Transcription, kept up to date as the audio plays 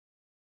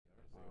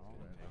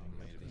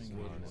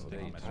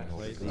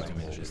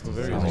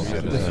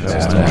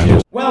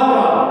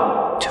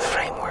Welcome to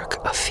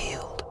Framework of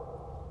Field.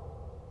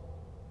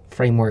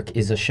 Framework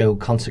is a show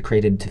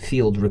consecrated to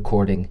field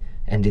recording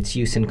and its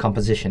use in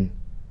composition.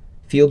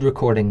 Field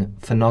recording,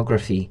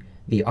 phonography,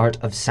 the art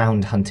of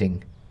sound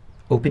hunting.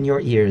 Open your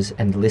ears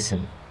and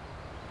listen.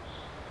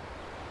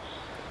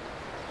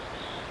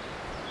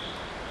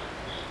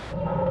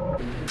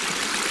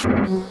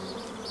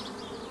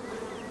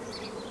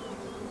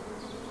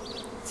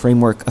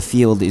 Framework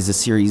Afield is a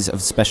series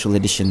of special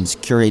editions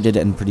curated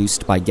and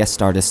produced by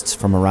guest artists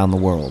from around the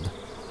world.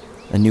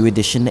 A new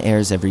edition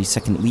airs every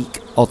second week,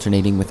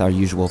 alternating with our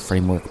usual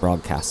Framework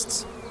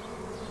broadcasts.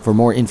 For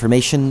more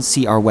information,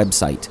 see our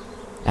website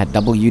at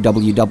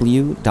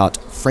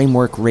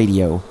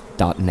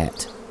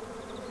www.frameworkradio.net.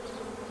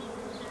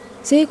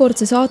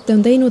 Seekordse saate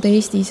on teinud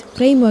Eestis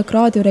Framework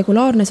raadio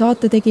regulaarne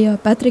saatetegija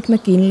Patrick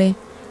McGinley.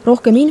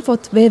 Rohkem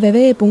infot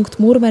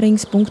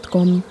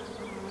www.murmerings.com.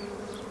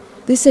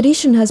 This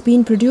edition has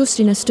been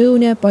produced in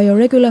Estonia by our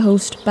regular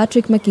host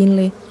Patrick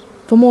McGinley.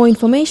 For more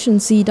information,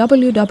 see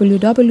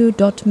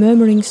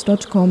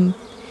www.murmerings.com.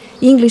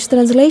 English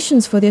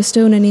translations for the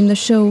Estonian in the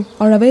show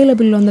are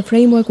available on the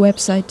Framework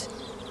website.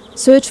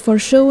 Search for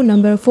show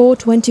number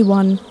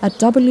 421 at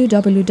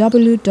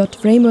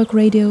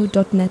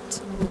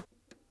www.frameworkradio.net.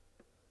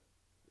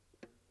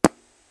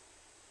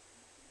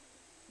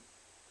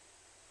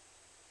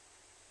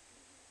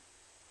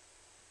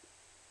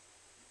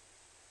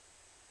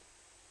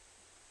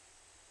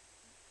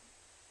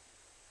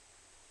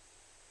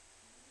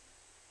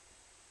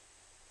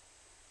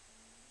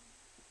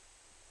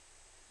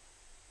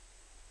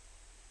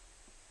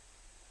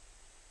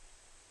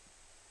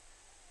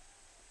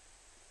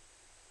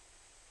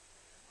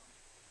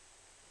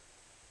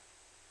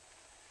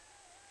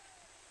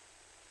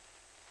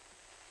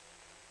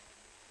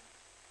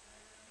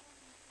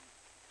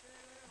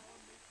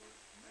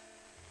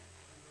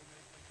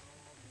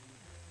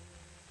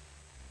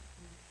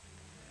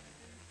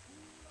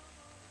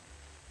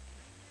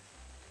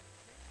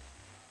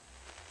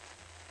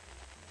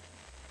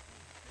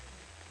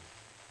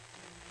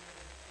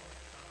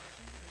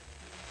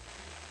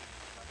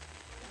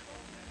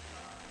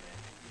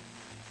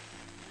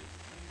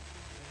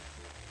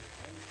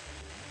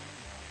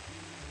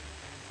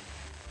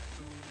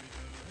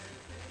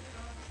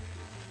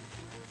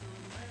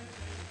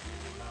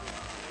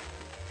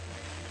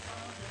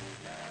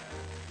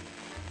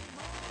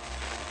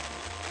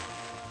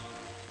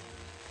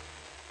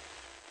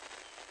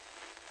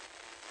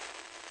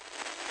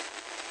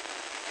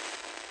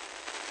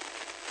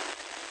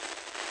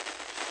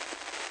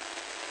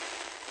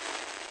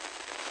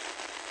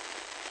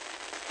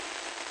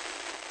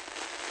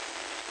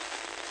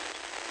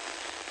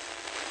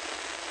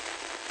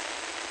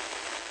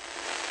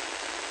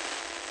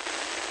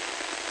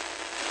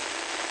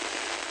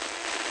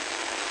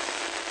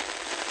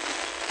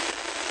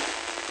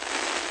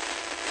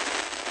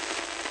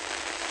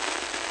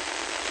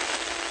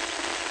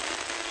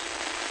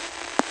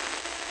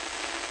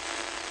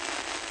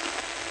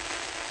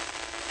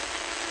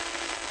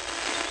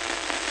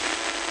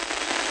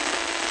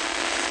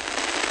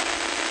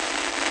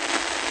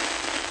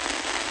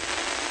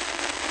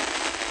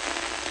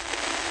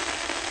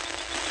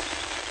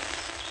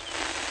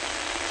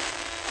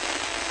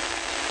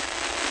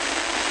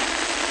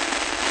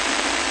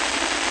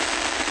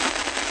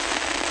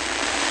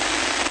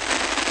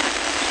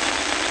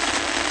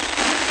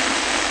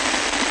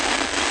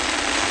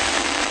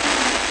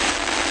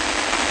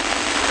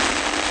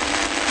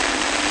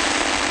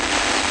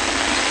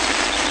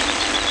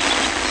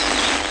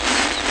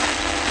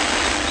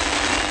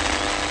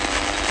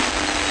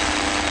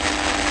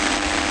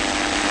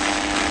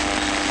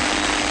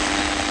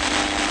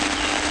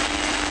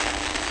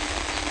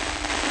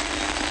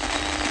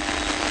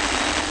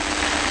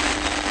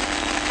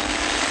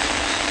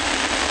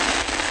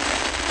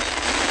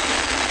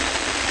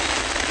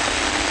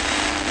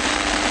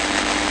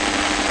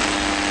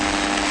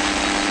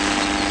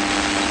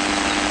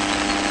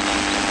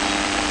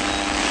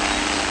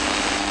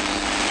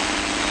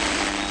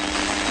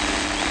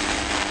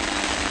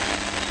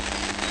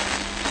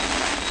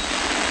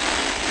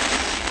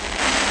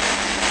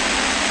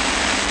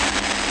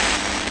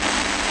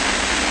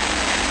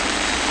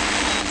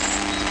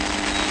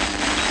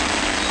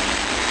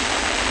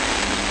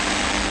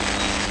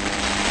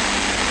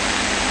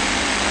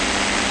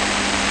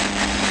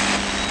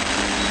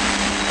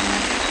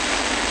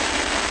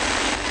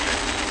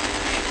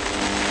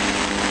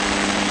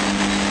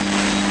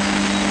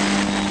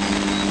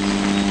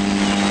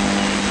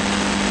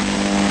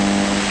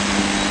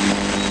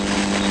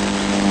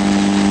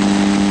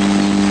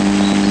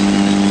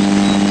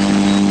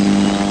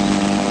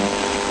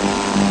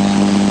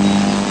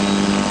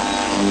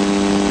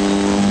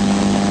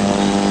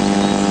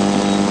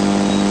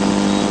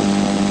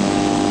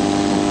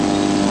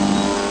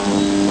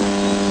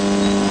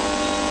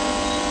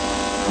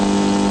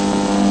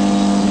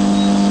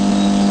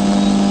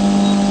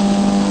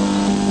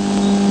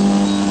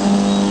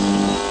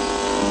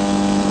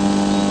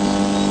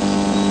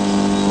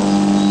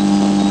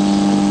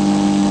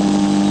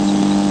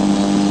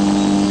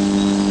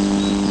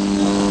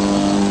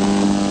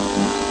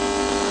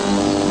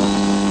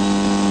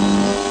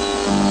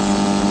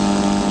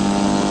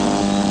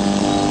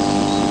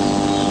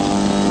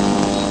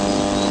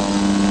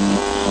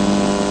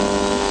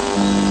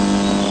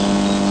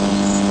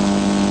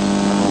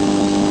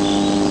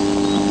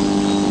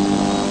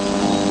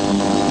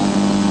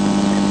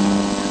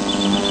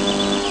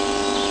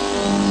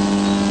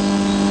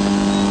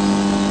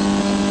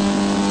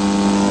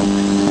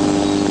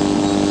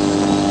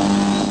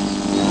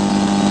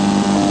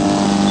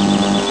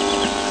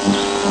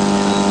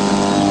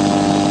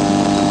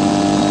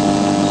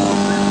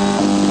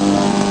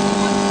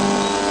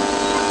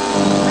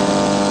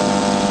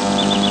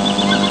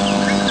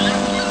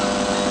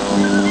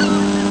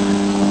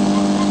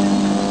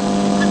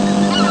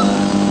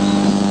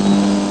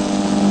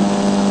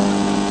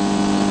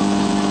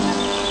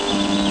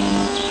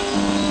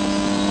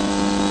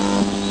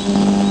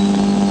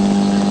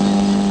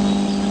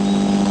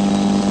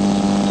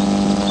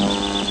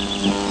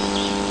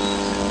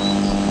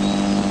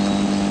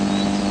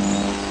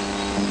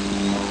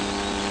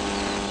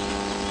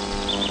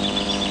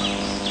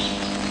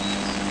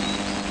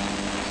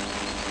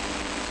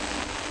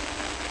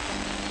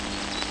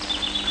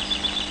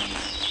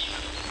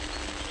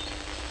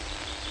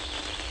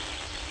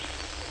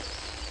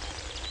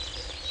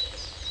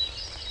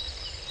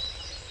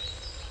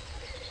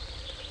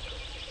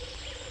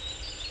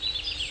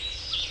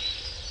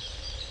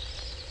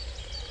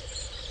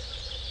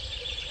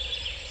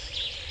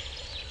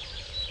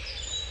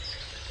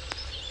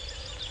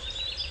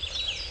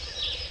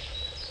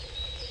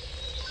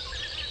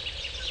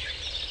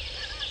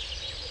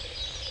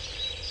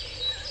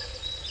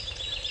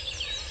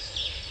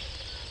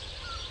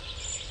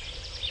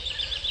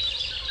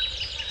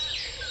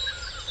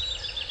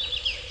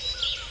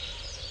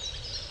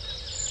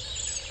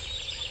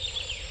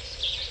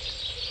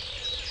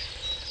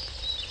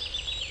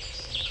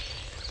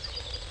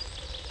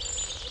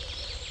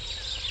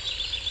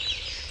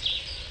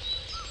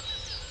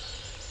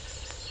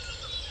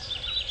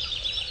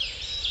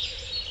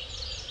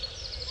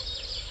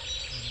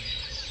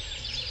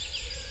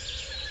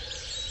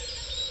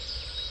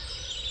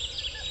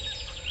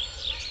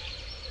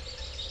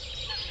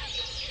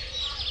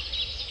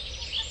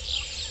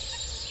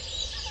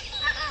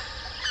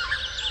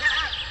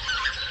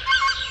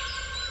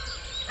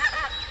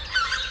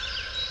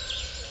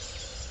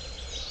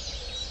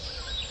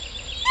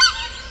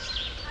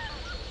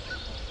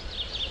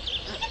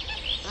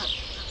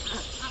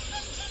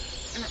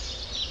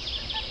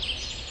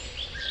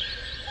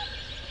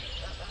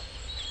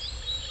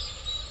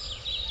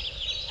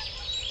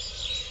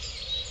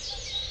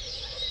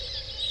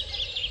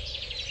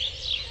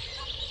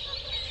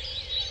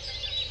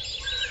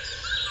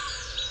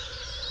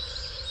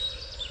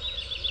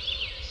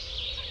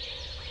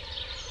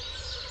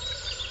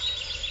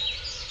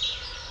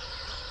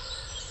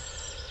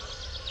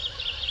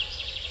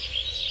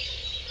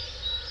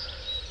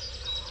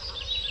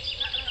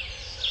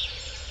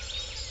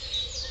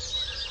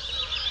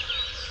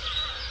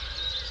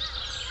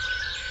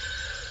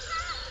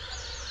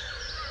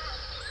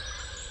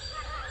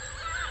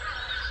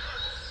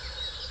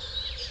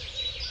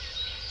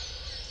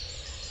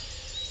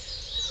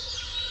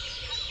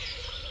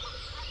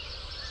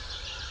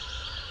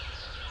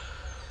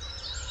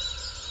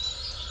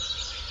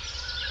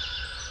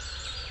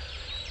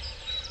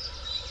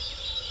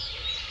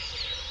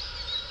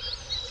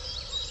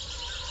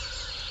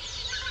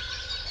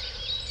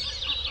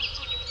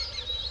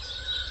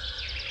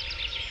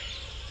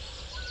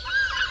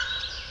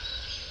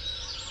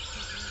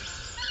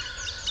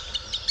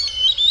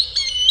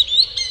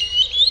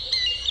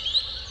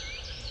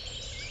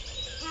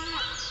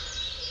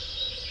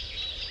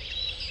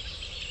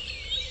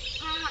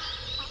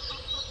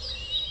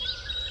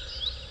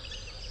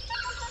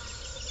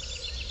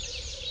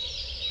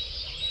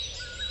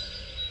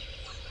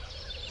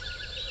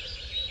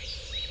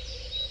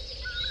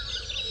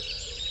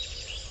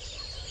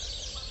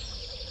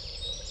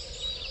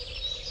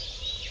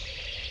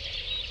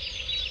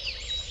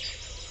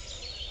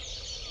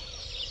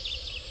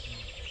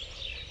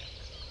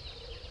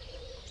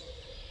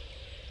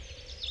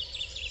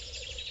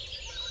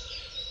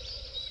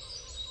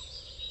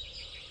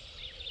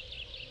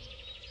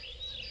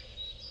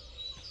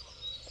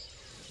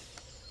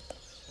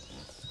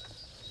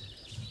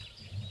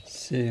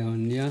 see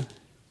on jah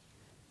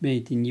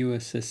Made in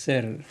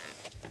USSR,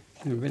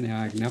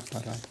 veneaegne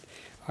aparaat,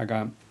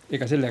 aga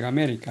ega sellega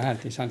Ameerika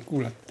häält ei saanud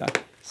kuulata.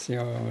 See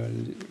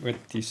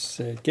võttis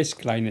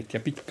kesklainet ja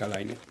pikka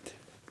lainet.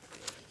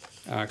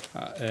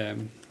 Aga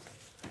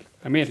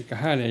Ameerika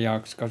hääle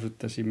jaoks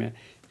kasutasime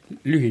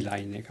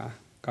lühilainega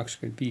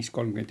 25,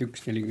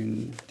 31,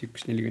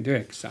 41,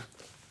 49.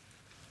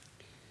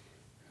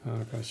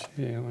 Aga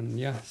see on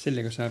jah,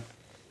 sellega saab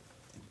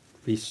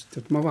vist,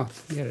 ma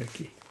vaatan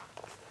järgi.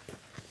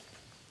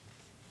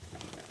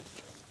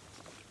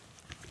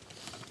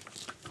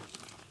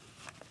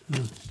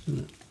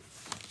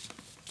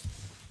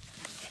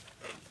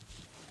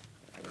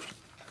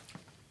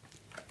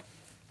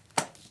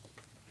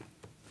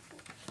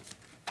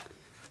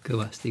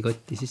 Kõvasti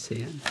kotti sisse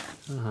jäänud.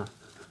 Aha.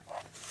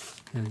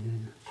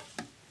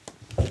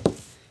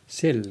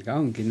 Selga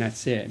ongi, näed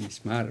see,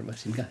 mis ma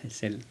arvasin ka,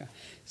 selga.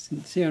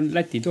 See on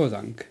Läti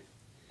toodang.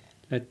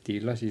 Läti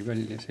lasi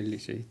välja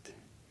selliseid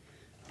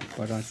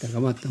aparaate,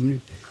 aga vaatame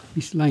nüüd,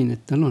 mis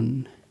lainet tal on.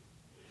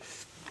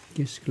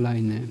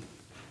 Kesklaine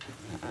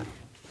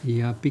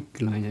ja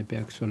pikk laine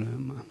peaks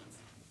olema.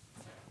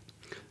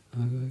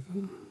 Aga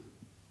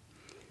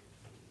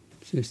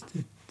sest,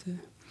 et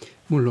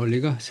mul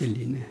oli ka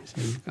selline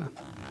selga.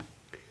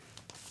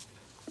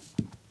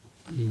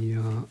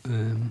 Ja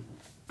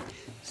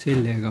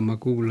sellega ma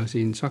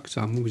kuulasin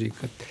saksa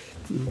muusikat.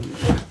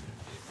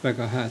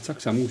 Väga hääd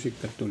saksa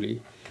muusikat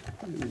tuli.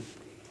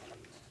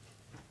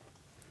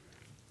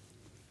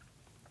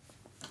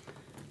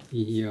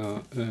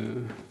 Ja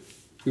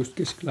just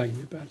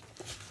kesklaine pealt.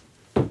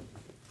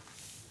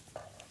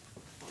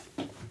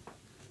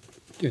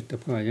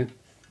 Töötab ka, jah?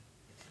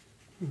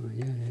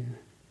 Ja.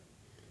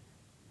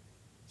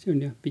 See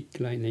on jah, pikk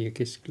laine ja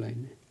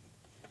kesklaine.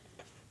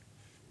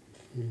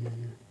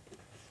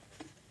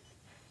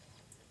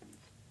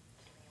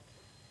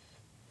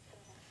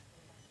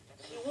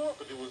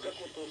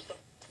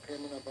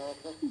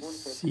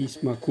 Siis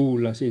ma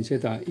kuulasin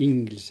seda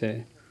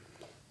inglise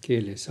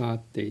keele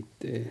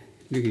saateid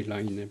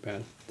lühilaine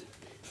pealt.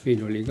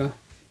 Meil oli ka,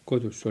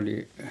 kodus oli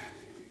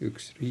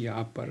üks Riia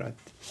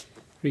aparaat.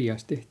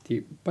 Riias tehti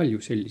palju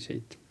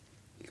selliseid,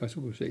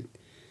 igasuguseid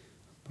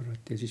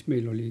aparaate. Ja siis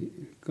meil oli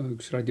ka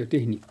üks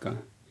radiotehnika.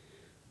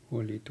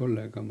 Oli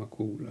tollega ma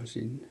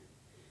kuulasin.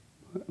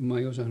 Ma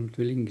ei osanud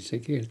veel inglise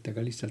keelt,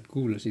 aga lihtsalt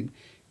kuulasin,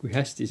 kui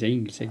hästi see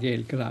inglise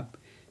keel kõlab.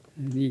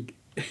 Nii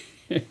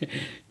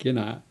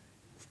kena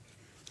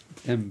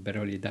tämber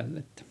oli tal,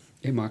 et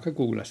ema ka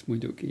kuulas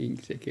muidugi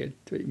inglise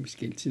keelt või mis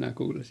keelt sina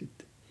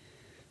kuulasid?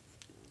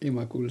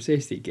 Ema kuulas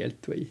eesti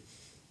keelt või?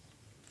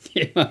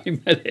 Ema ei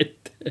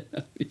mäleta,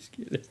 mis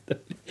keelest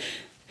oli.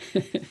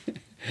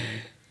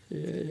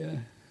 ja,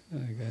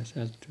 aga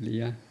sealt tuli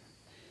jah,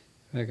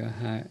 väga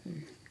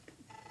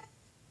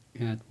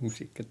head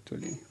muusikat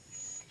tuli.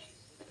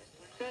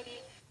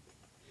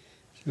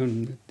 See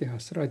on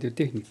tehas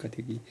radiotehnika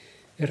tegi.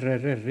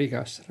 RRR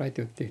Rigas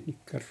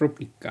radiotehnika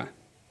Rubnika.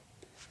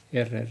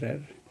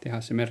 RRR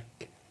tehase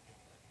märk.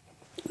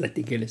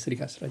 Läti keeles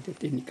Rigas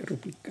radiotehnika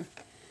Rubnika.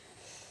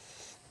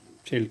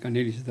 Selga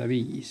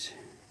 405.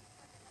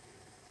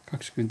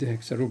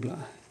 29 rubla.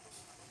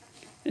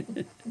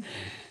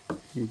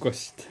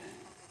 Kost.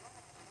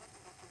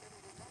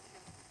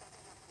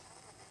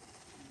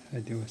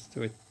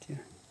 Radiovastuvõtja.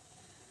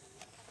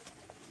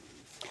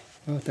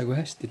 Vaata, kui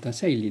hästi ta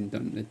säilinud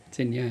on, et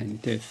sen jääni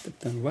töötab.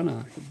 Ta on vana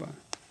juba.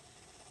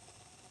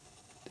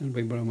 Ta on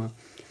võib-olla oma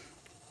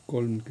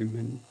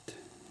 30,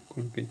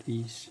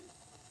 35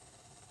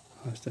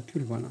 aastat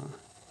küll vana.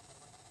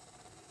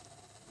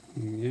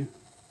 Ja.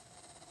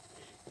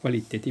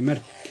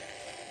 Kvaliteedimärk.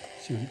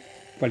 See on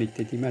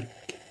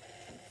kvaliteedimärk.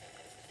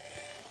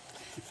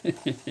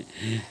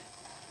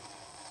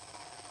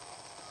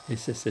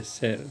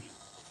 SSSR.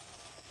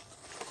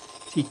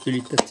 Siit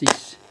lülitad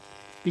siis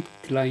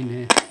pikk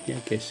laine ja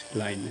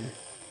kesklaine.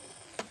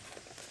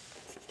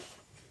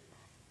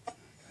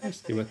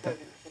 Hästi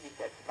võtab.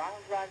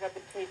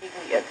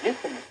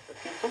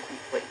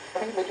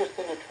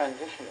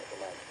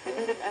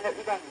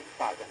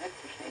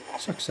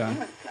 Saksa.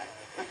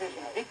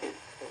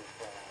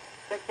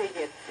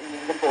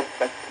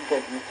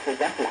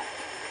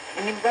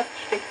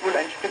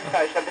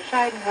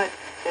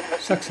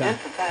 Saksa.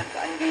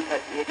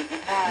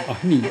 Ah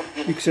nii,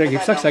 üks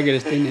räägib saksa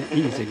keelest, teine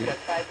inglise keelest.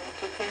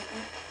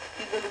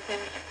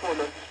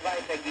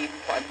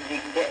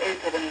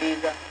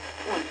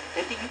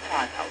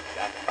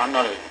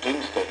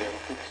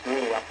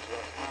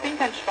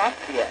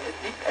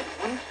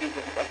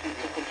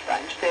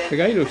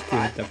 Väga ilusti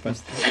võtab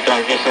vastu.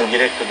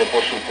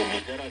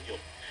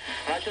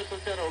 Această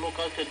seară au loc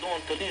alte două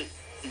întâlniri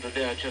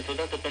de această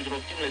dată pentru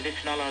opțiunile de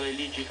final ale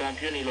Ligii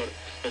Campionilor.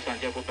 Pe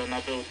Santiago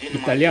Bernabeu din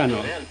Madrid,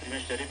 Real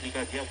primește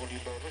replica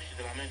diavolilor roșii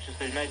de la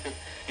Manchester United.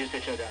 Este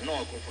cea de-a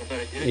noua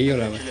confruntare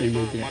directă între cele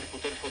două mari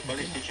puteri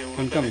fotbalistice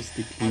europene.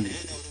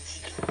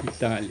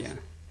 Italia.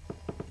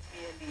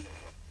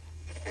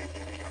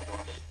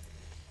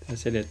 Ta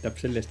seletab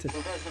sellest, et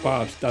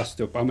paavst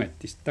astub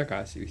ametist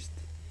tagasi vist.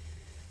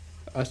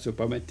 Astub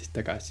ametist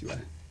tagasi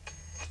või?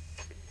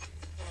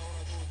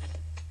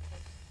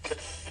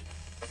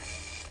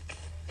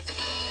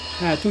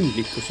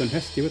 häätundlikkus on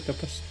hästi,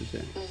 võtab vastu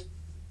see.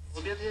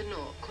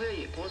 Objavljeno koja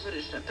je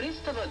pozorišna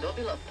predstava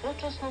dobila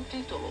počasnu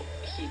titulu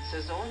hit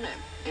sezone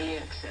ili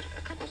ekser.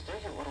 Kako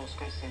stoji u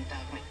ruskoj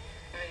sintagmi?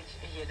 Već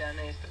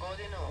 11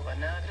 godina ova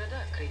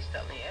nagrada,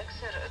 kristalni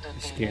ekser,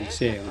 Mis keel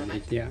see on,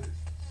 ei tea.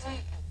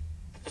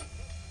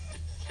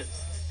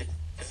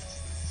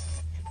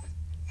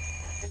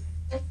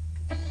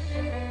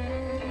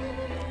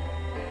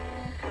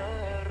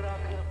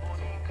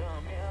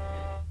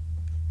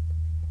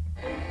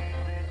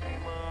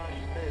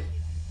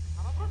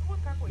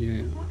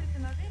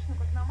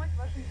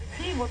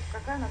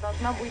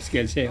 Mis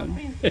keel see on?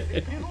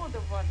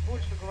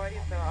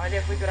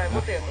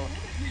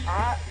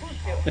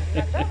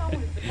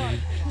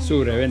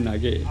 Suure venna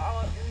keel.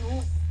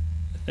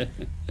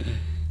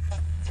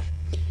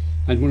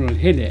 Mul on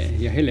hele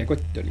ja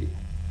helekott oli.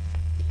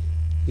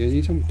 Ja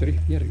nii samuti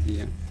rihmi järgi.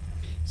 Ja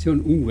see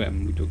on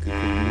uuem muidugi,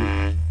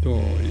 kui too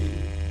oli.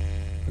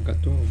 Aga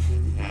too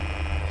mul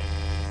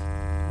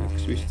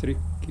läks vist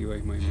rikki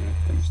või ma ei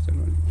mäleta, mis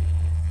tal oli.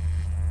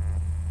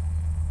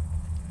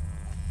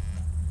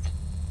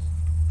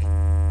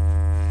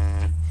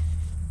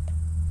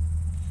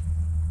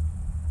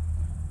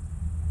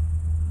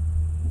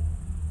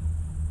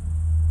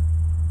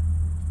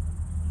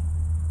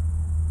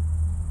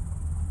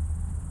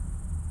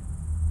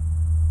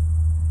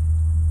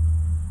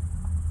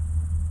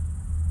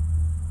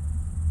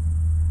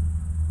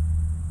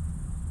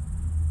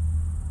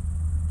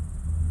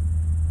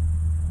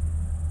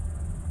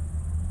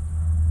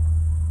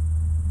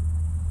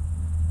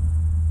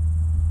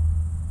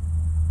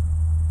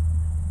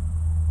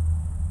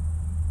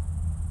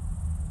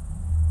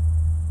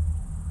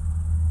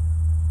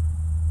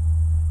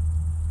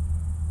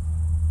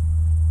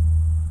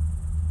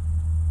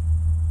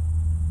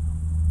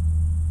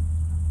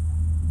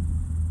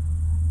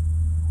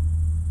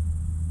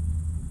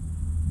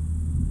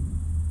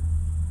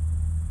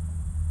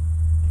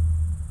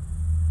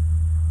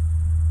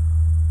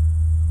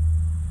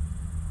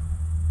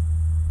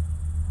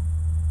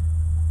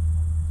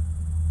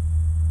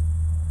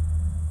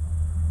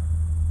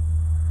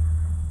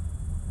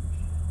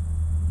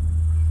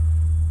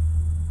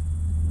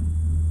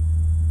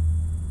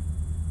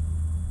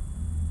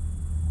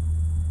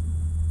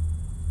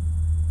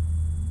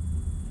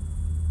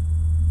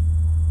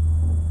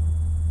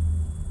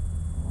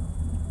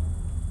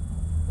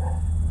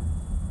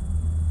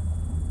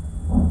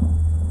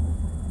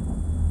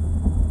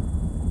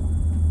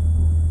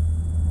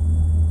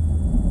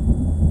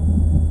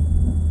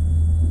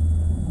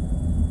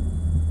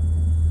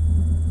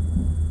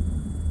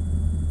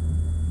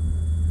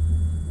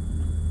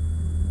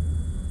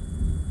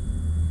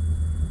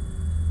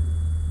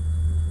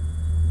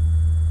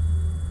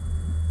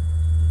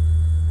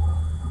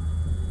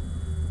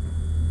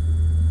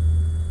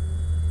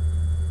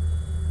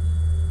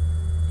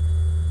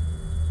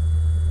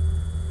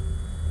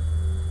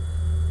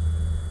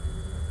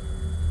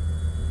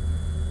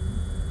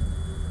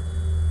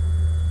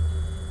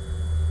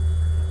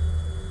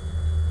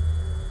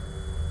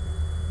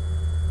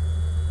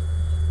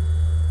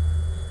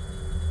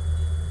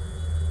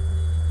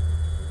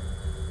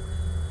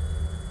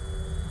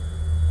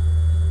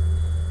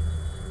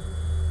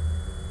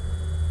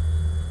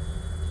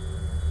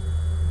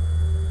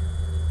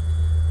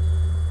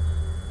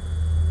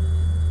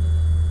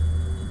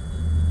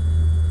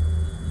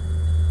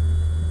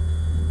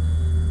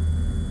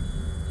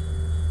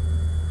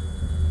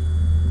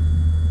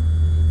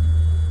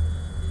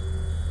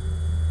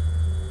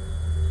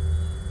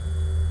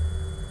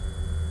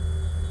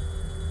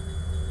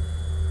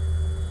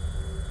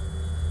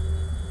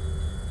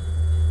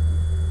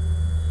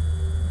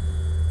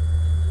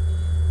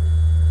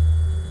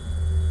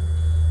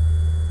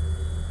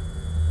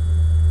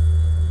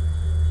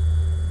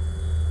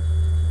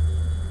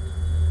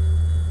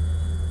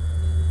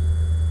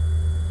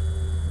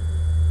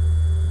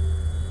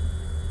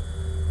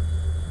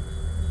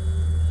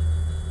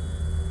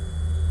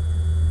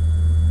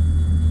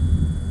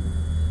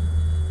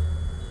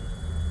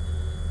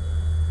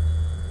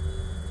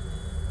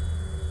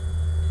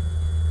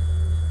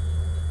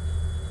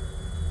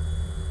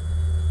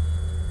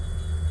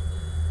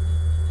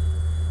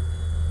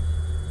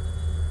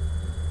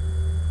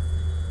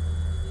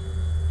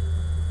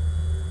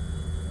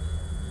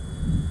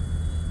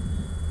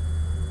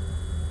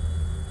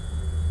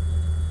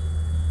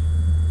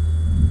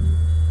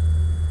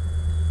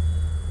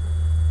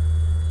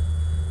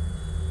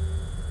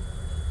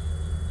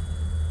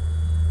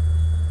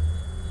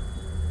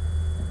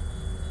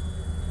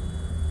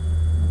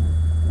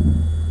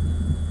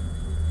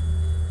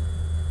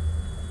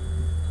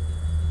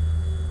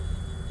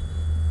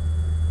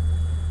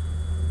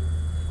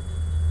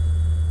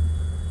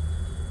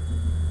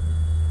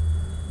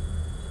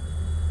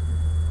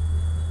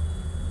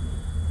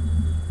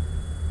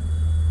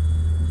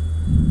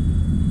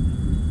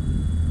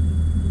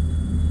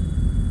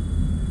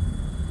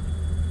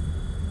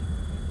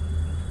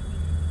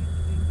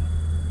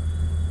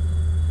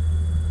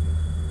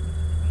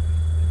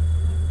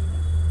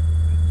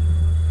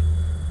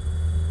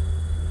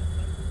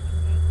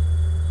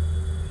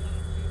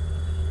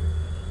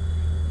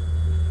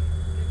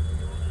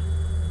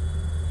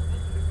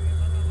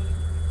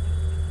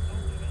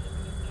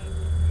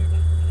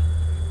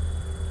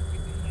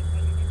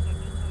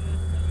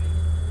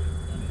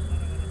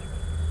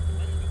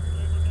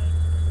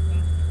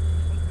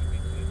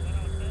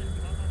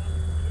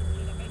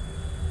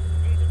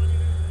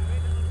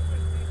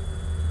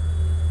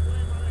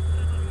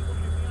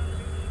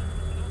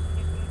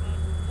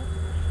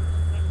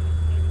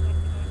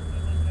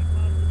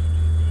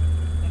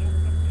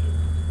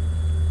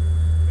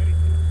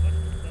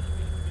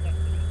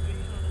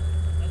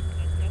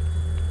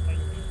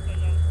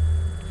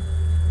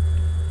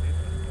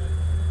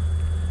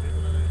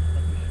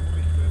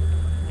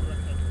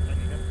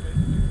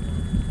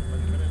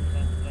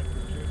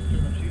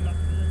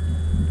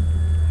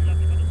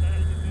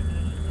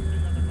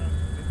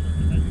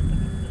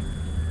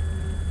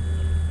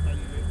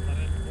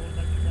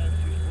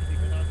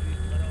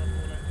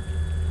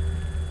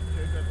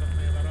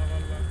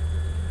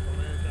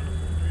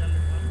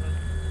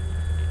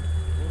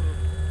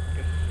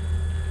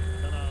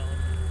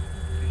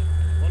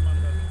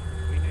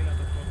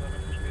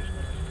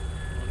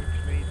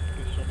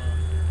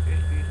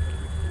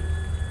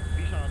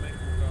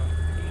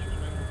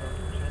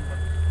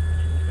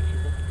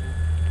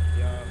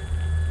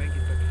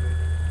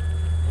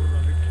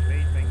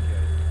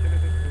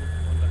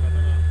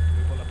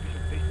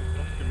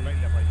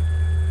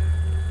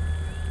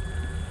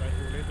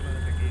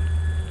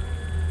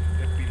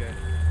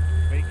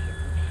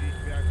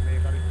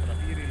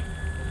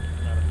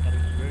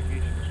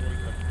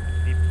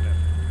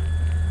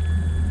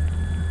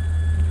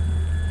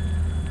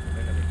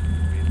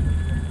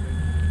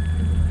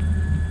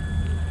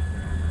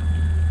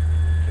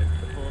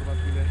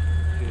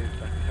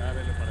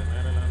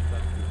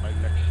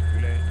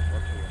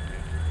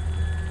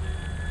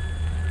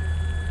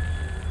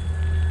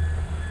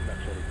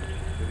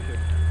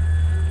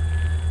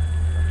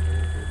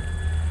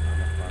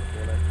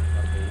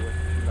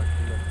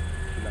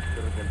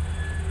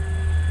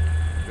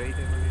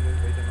 Veidemannile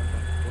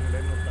on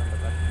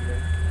lennutanud tassile,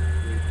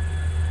 kuid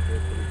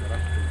sööt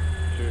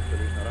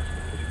oli üsna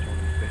raskelt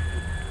positsioonilt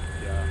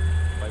tehtud ja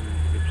pall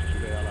lipsas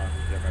üle jala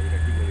ja ka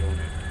üle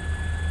küljejoone.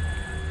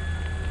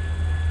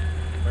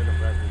 Pall on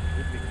praegu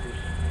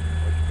publikus,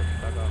 otsitakse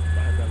taga,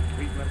 vahepeal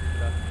võib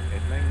märkida,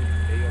 et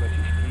mäng ei ole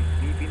siiski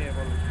nii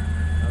pineval,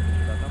 nagu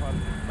seda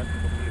tavaliselt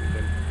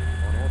palliturniiridel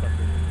on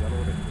oodatud ja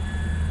loodetud.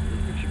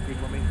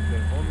 Üksikuid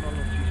momente on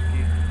olnud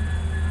siiski,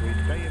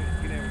 kuid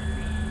täielist pinevust,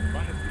 mis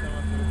vahet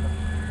pidamata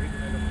võtaks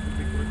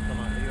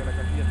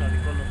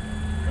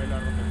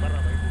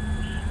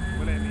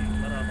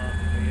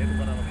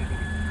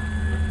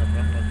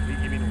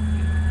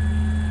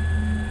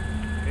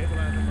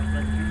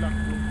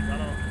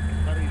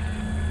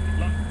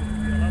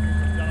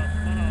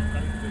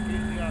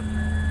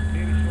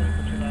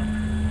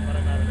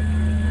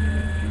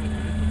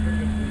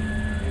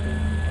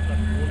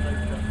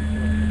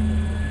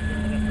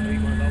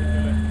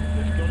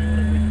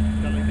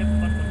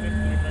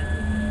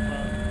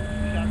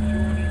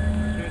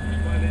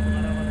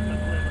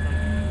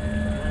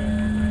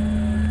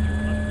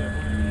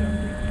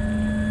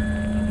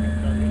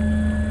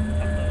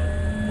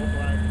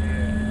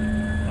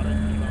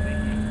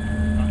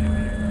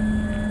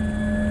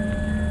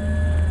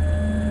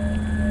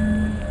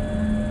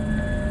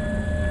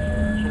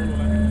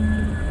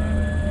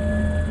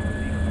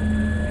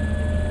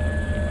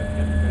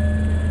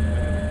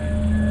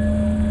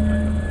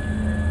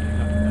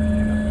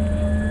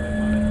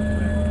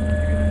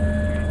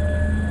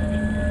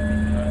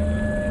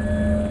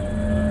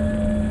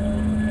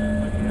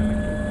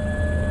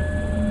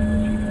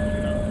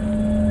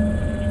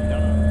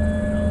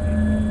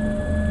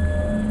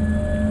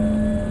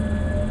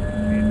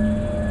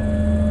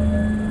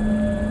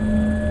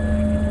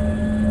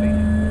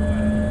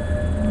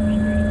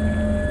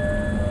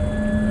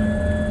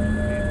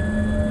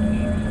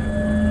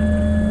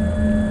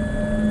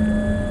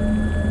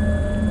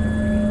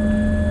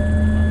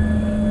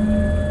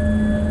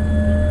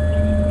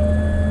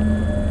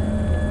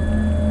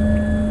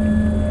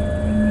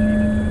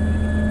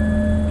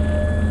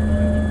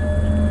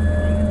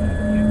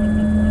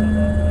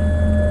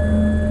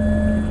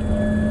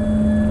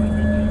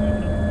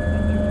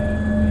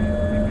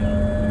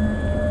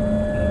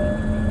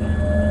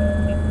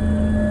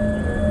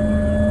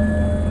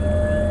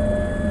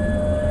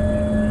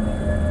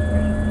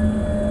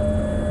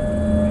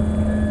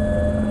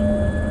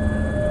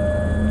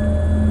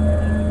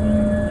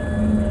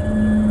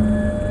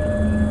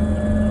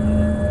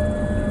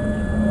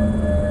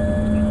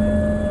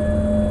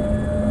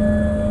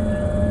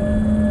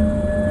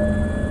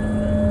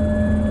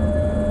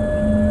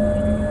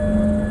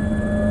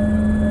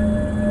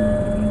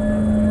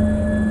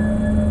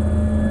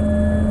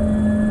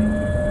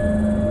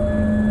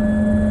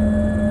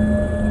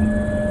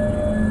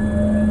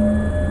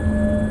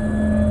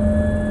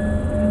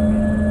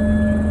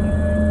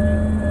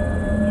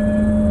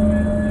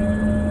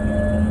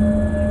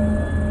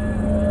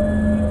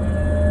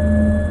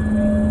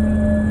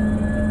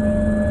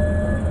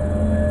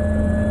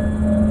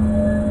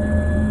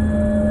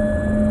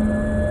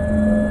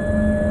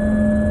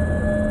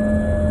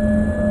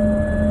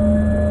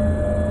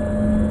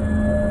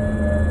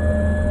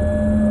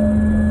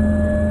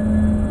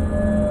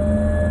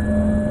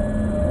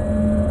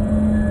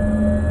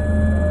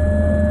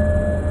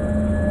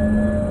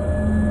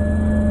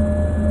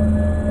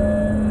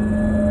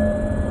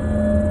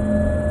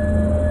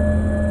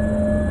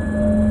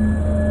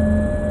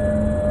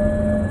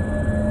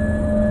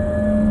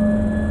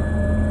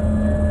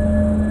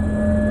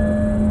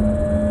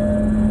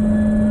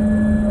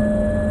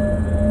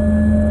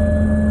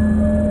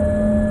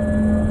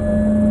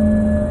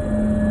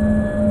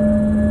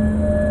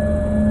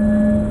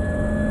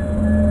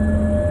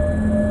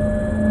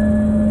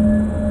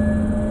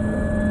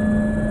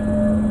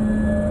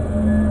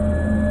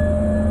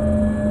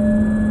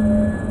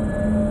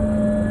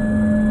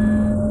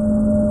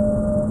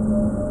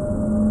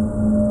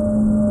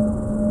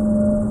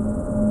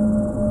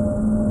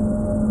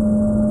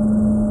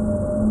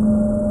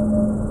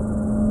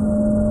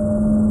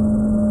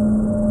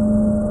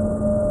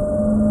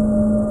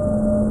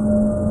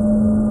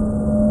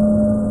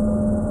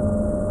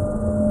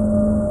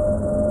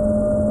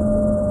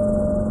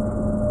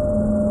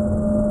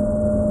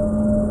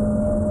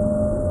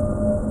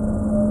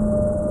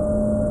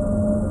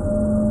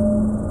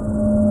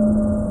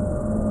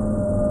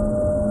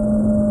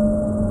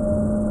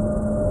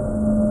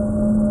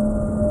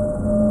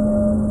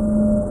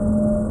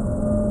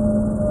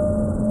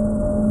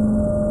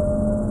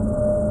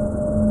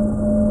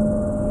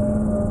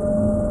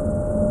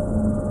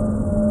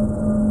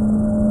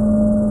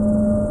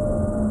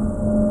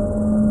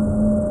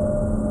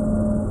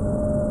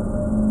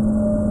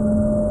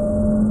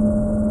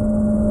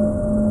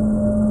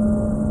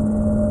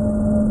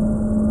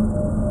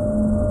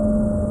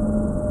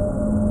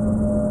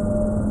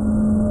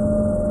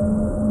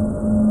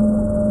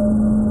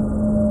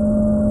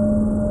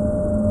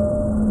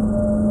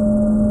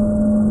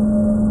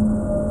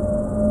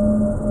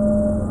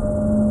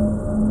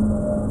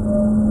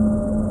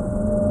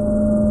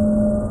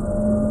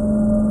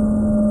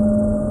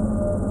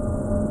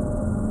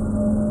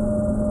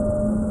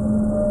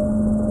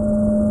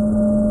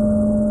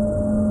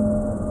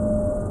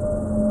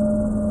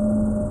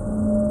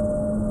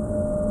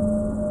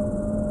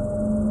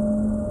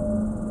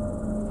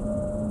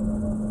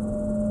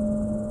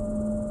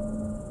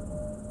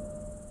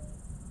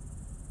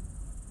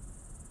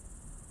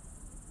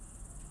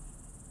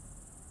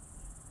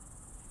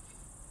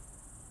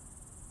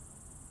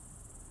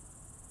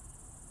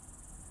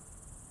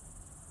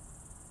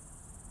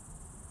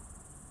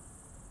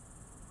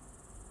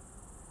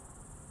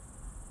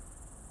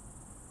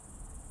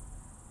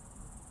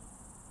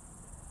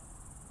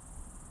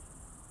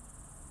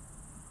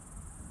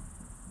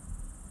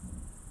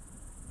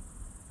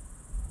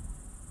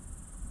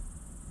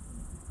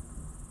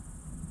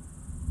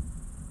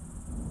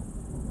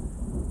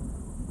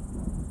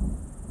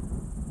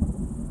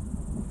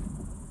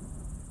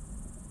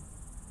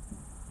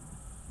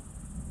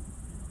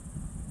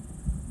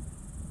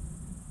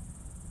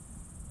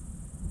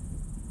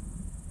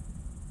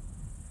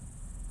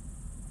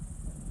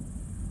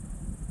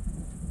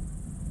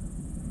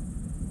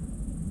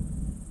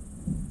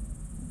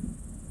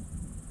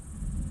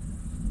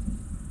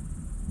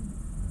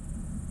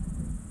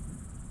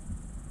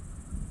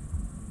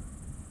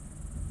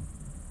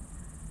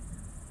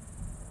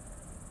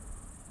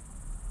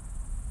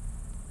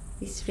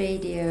this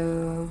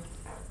radio,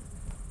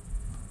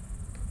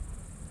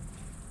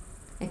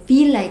 I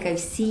feel like I've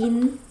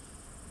seen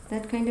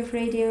that kind of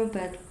radio,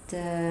 but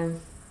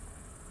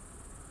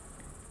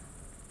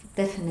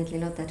definitely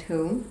not at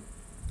home.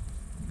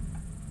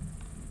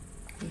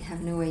 I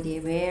have no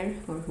idea where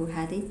or who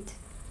had it.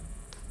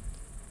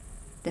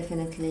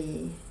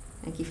 Definitely,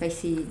 like if I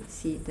see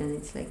it, then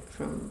it's like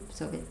from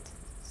Soviet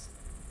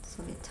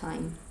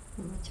time,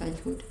 from my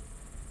childhood.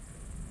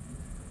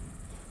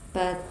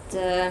 But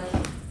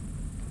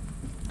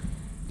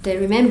I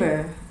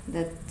remember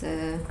that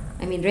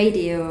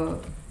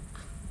radio,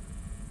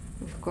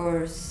 of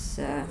course,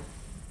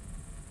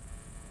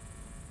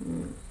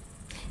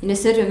 in a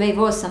certain way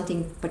was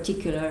something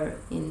particular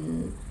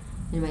in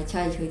my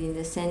childhood, in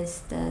the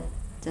sense that,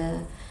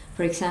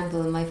 for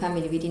example, my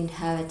family, we didn't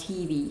have a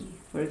TV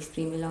for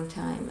extremely long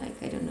time.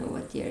 Like, I don't know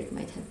what year it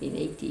might have been,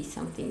 80s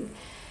something.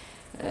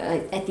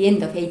 At the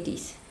end of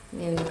 80s,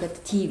 we only got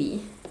the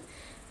TV.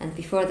 And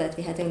before that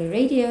we had only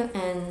radio,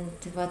 and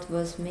what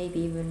was maybe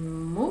even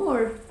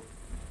more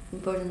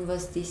important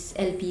was this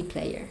LP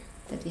player,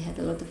 that we had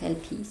a lot of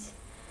LPs.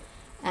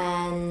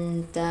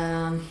 And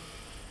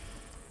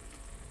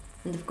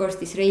of course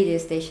these radio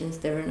stations,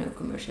 there were no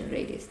commercial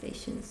radio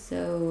stations,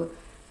 so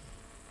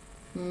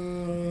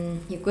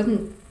you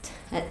couldn't,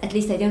 at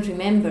least I don't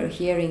remember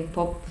hearing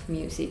pop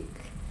music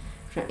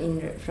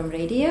from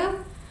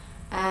radio.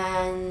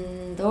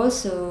 And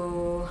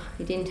also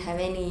we didn't have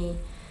any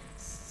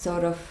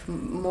sort of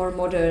more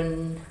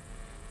modern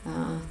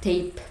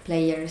tape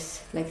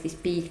players, like these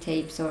big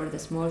tapes or the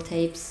small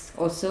tapes.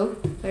 Also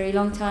very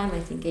long time, I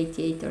think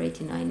 88 or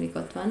 89 we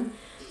got one,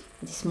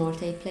 the small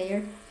tape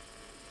player.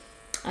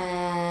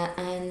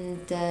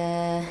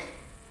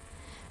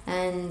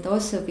 And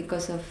also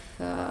because of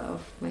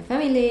my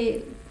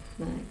family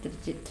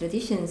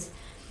traditions,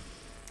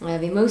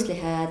 we mostly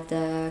had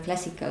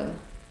classical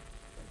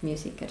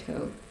music at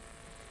home,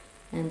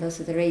 and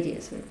also the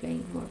radios were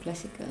playing more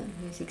classical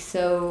music.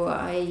 So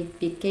I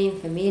became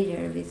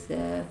familiar with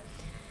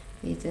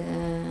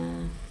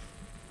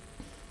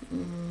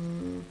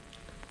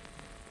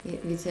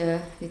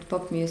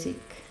pop music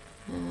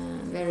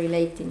very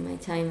late in my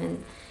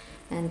time,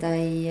 and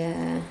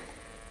I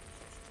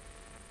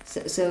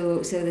so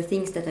the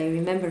things that I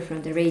remember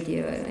from the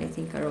radio, I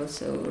think, are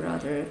also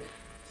rather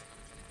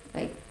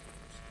like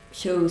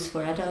shows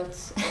for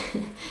adults.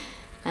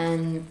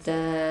 And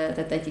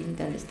that I didn't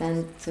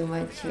understand so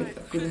much, I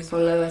couldn't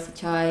follow as a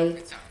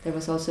child. There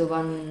was also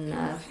one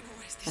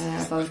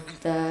about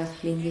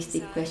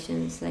linguistic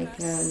questions, like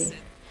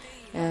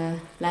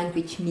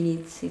language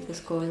minutes, it was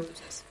called,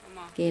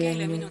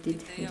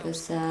 keeleminutid. It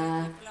was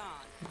a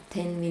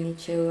 10-minute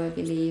show, I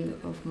believe,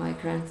 of my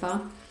grandpa,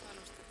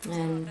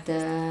 and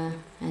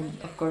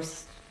of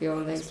course we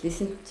always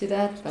listened to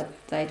that, but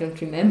I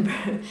don't remember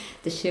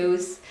the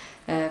shows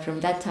from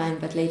that time,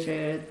 but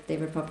later they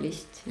were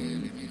published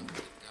in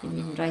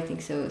writing,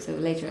 so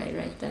later I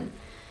read them.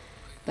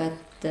 But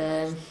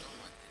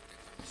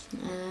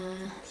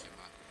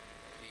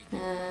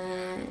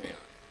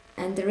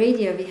and the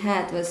radio we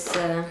had was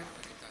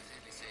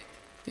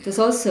it was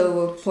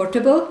also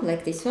portable,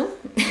 like this one.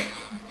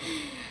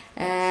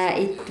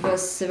 It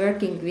was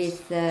working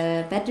with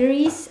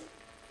batteries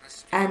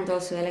and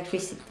also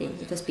electricity.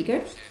 It was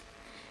bigger.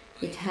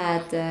 It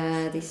had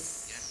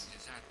this,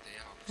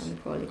 how do you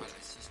call it,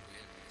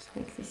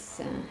 like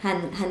this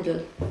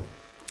handle.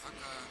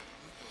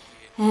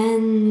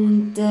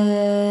 And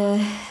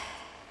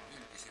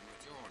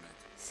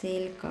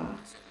selga.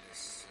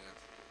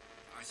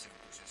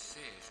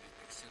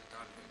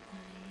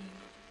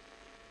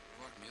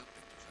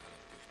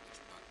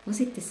 Was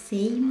it the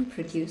same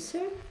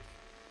producer?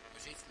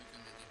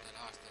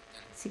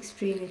 It's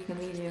extremely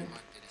familiar.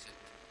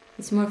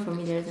 It's more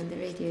familiar than the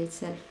radio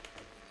itself.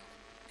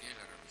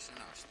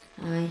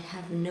 I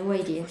have no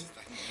idea.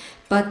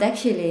 But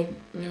actually,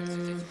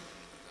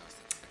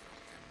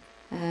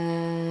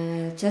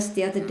 just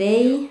the other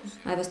day,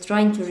 I was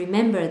trying to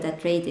remember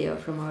that radio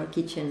from our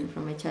kitchen,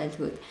 from my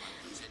childhood,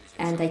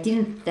 and I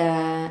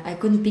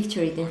couldn't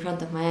picture it in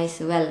front of my eyes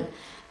so well.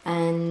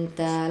 And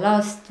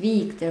last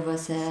week there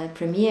was a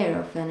premiere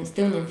of an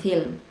Estonian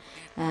film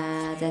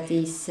that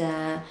is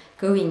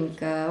going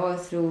all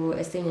through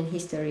Estonian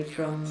history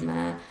from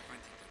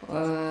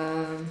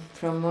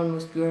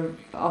almost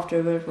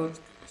after World War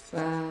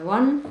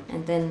One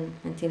and then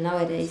until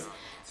nowadays.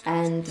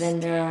 And when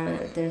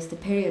there's the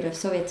period of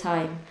Soviet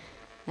time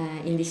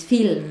in this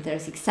film,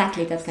 there's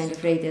exactly that kind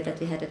of radio that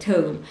we had at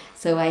home.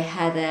 So I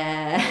had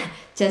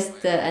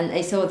and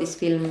I saw this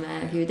film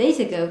a few days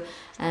ago,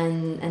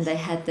 and I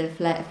had the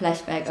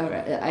flashback, or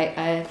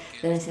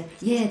then I said,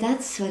 yeah,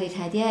 that's what it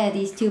had. Yeah,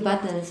 these two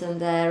buttons on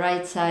the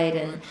right side,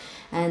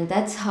 and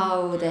that's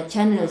how the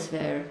channels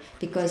were,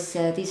 because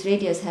these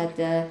radios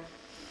had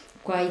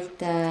quite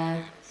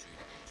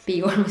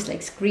big, almost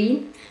like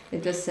screen.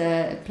 It was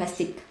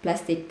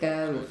plastic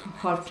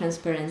half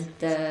transparent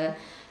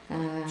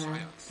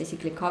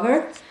basically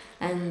cover,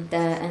 and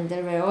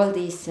there were all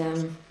these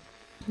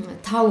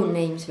town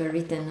names were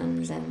written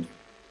on them.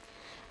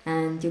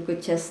 and you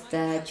could just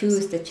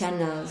choose the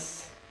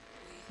channels,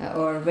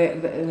 or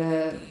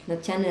where,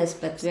 not channels,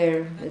 but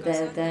where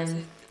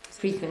the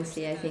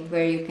frequency, I think,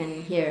 where you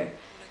can hear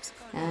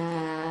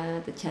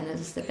the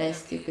channels the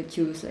best. You could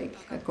choose like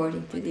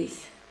according to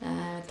these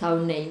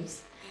town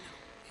names,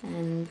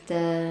 and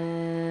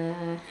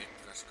I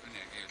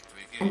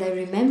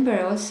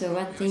remember also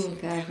one thing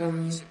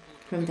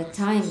from the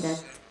time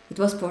that it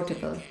was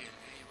portable,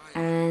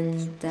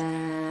 and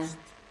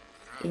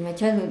in my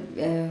childhood,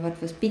 what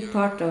was big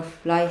part of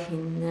life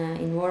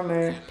in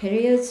warmer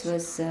periods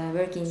was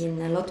working in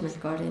a allotment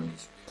garden,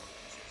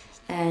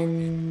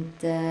 and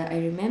I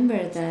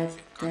remember that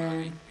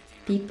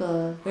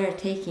people were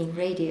taking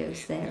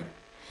radios there.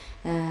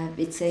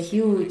 It's a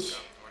huge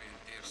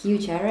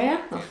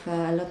area of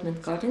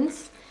allotment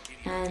gardens,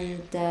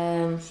 and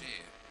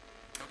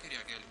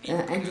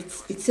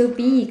it's so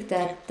big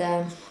that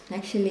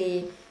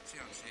actually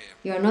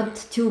you are not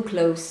too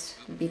close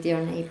with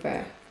your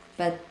neighbor,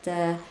 but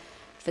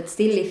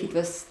still, if it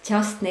was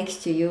just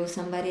next to you,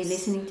 somebody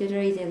listening to the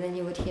radio, then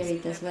you would hear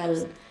it as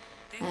well.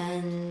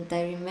 And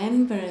I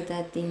remember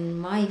that in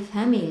my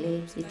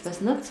family, it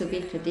was not so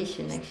big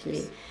tradition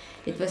actually.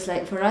 It was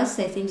like, for us,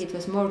 I think it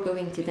was more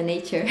going to the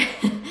nature.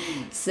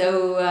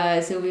 So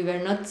we were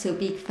not so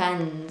big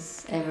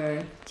fans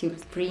ever to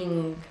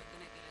bring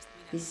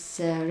these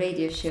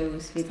radio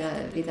shows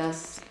with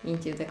us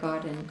into the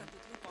garden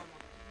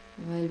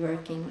while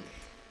working.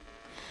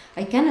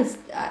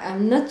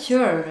 I'm not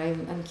sure,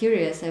 I'm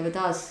curious. I would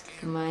ask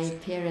my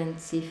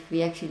parents if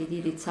we actually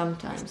did it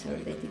sometimes, or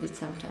they did it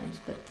sometimes,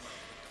 but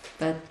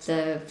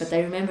I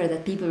remember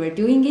that people were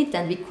doing it,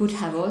 and we could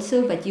have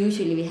also, but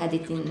usually we had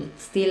it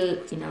still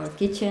in our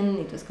kitchen.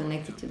 It was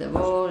connected to the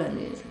wall, and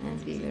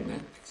we were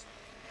not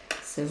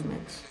so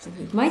much. And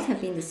it might have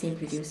been the same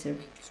producer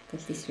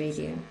that this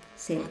radio,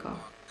 Selga.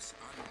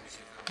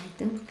 I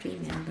don't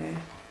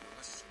remember.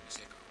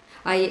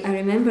 I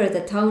remember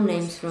the town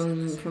names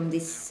from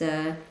this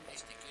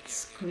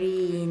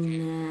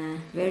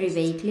screen very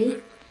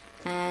vaguely,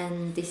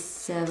 and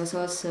this was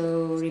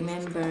also I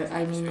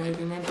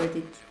remembered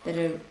it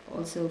better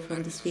also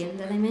from this film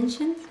that I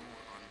mentioned.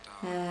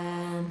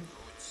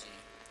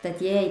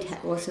 That it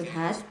also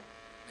had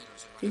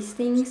these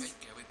things,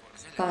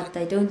 but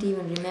I don't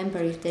even remember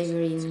if they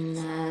were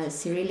in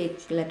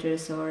Cyrillic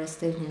letters or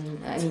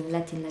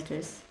Latin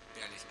letters.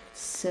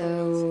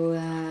 So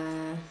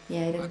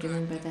I don't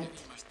remember that.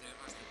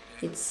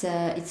 It's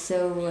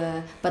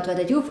so. But what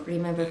I do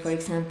remember, for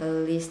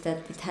example, is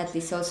that it had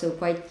this also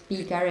quite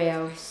big area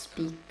of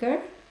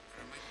speaker.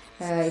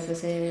 It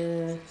was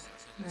a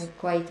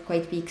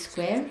quite big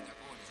square,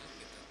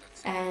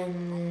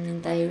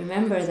 and I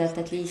remember that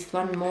at least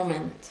one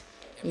moment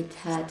it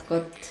had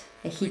got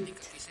a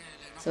hit.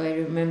 So I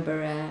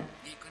remember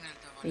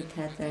it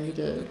had a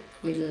little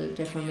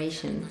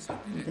deformation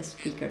in the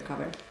speaker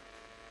cover.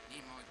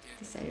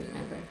 This I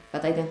remember,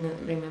 but I don't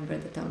remember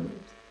the town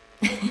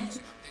names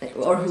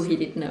or who he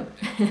did know.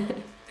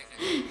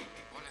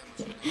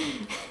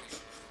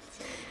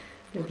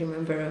 Don't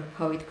remember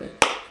how it got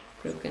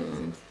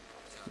broken.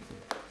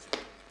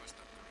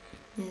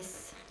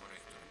 Yes,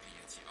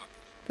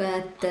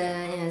 but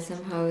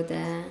somehow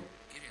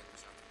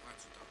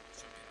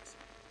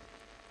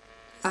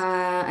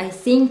I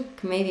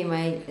think maybe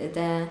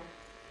the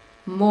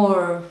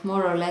more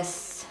or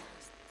less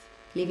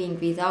living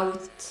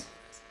without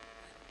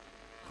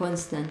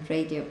constant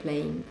radio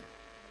playing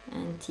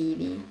and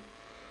TV.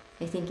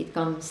 I think it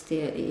comes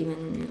to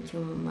even to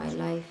my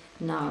life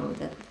now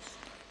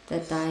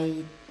that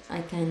I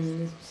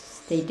can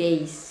stay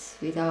days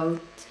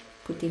without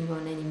putting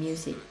on any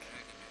music.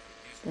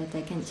 That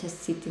I can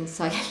just sit in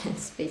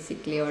silence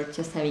basically, or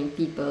just having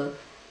people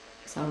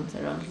sounds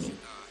around me.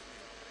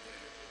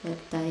 That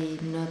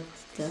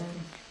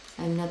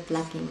I'm not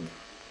lacking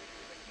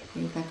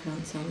any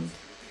background sound.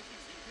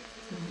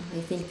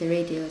 I think the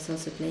radio is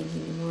also playing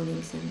in the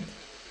mornings, and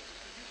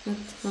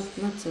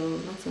not so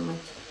much.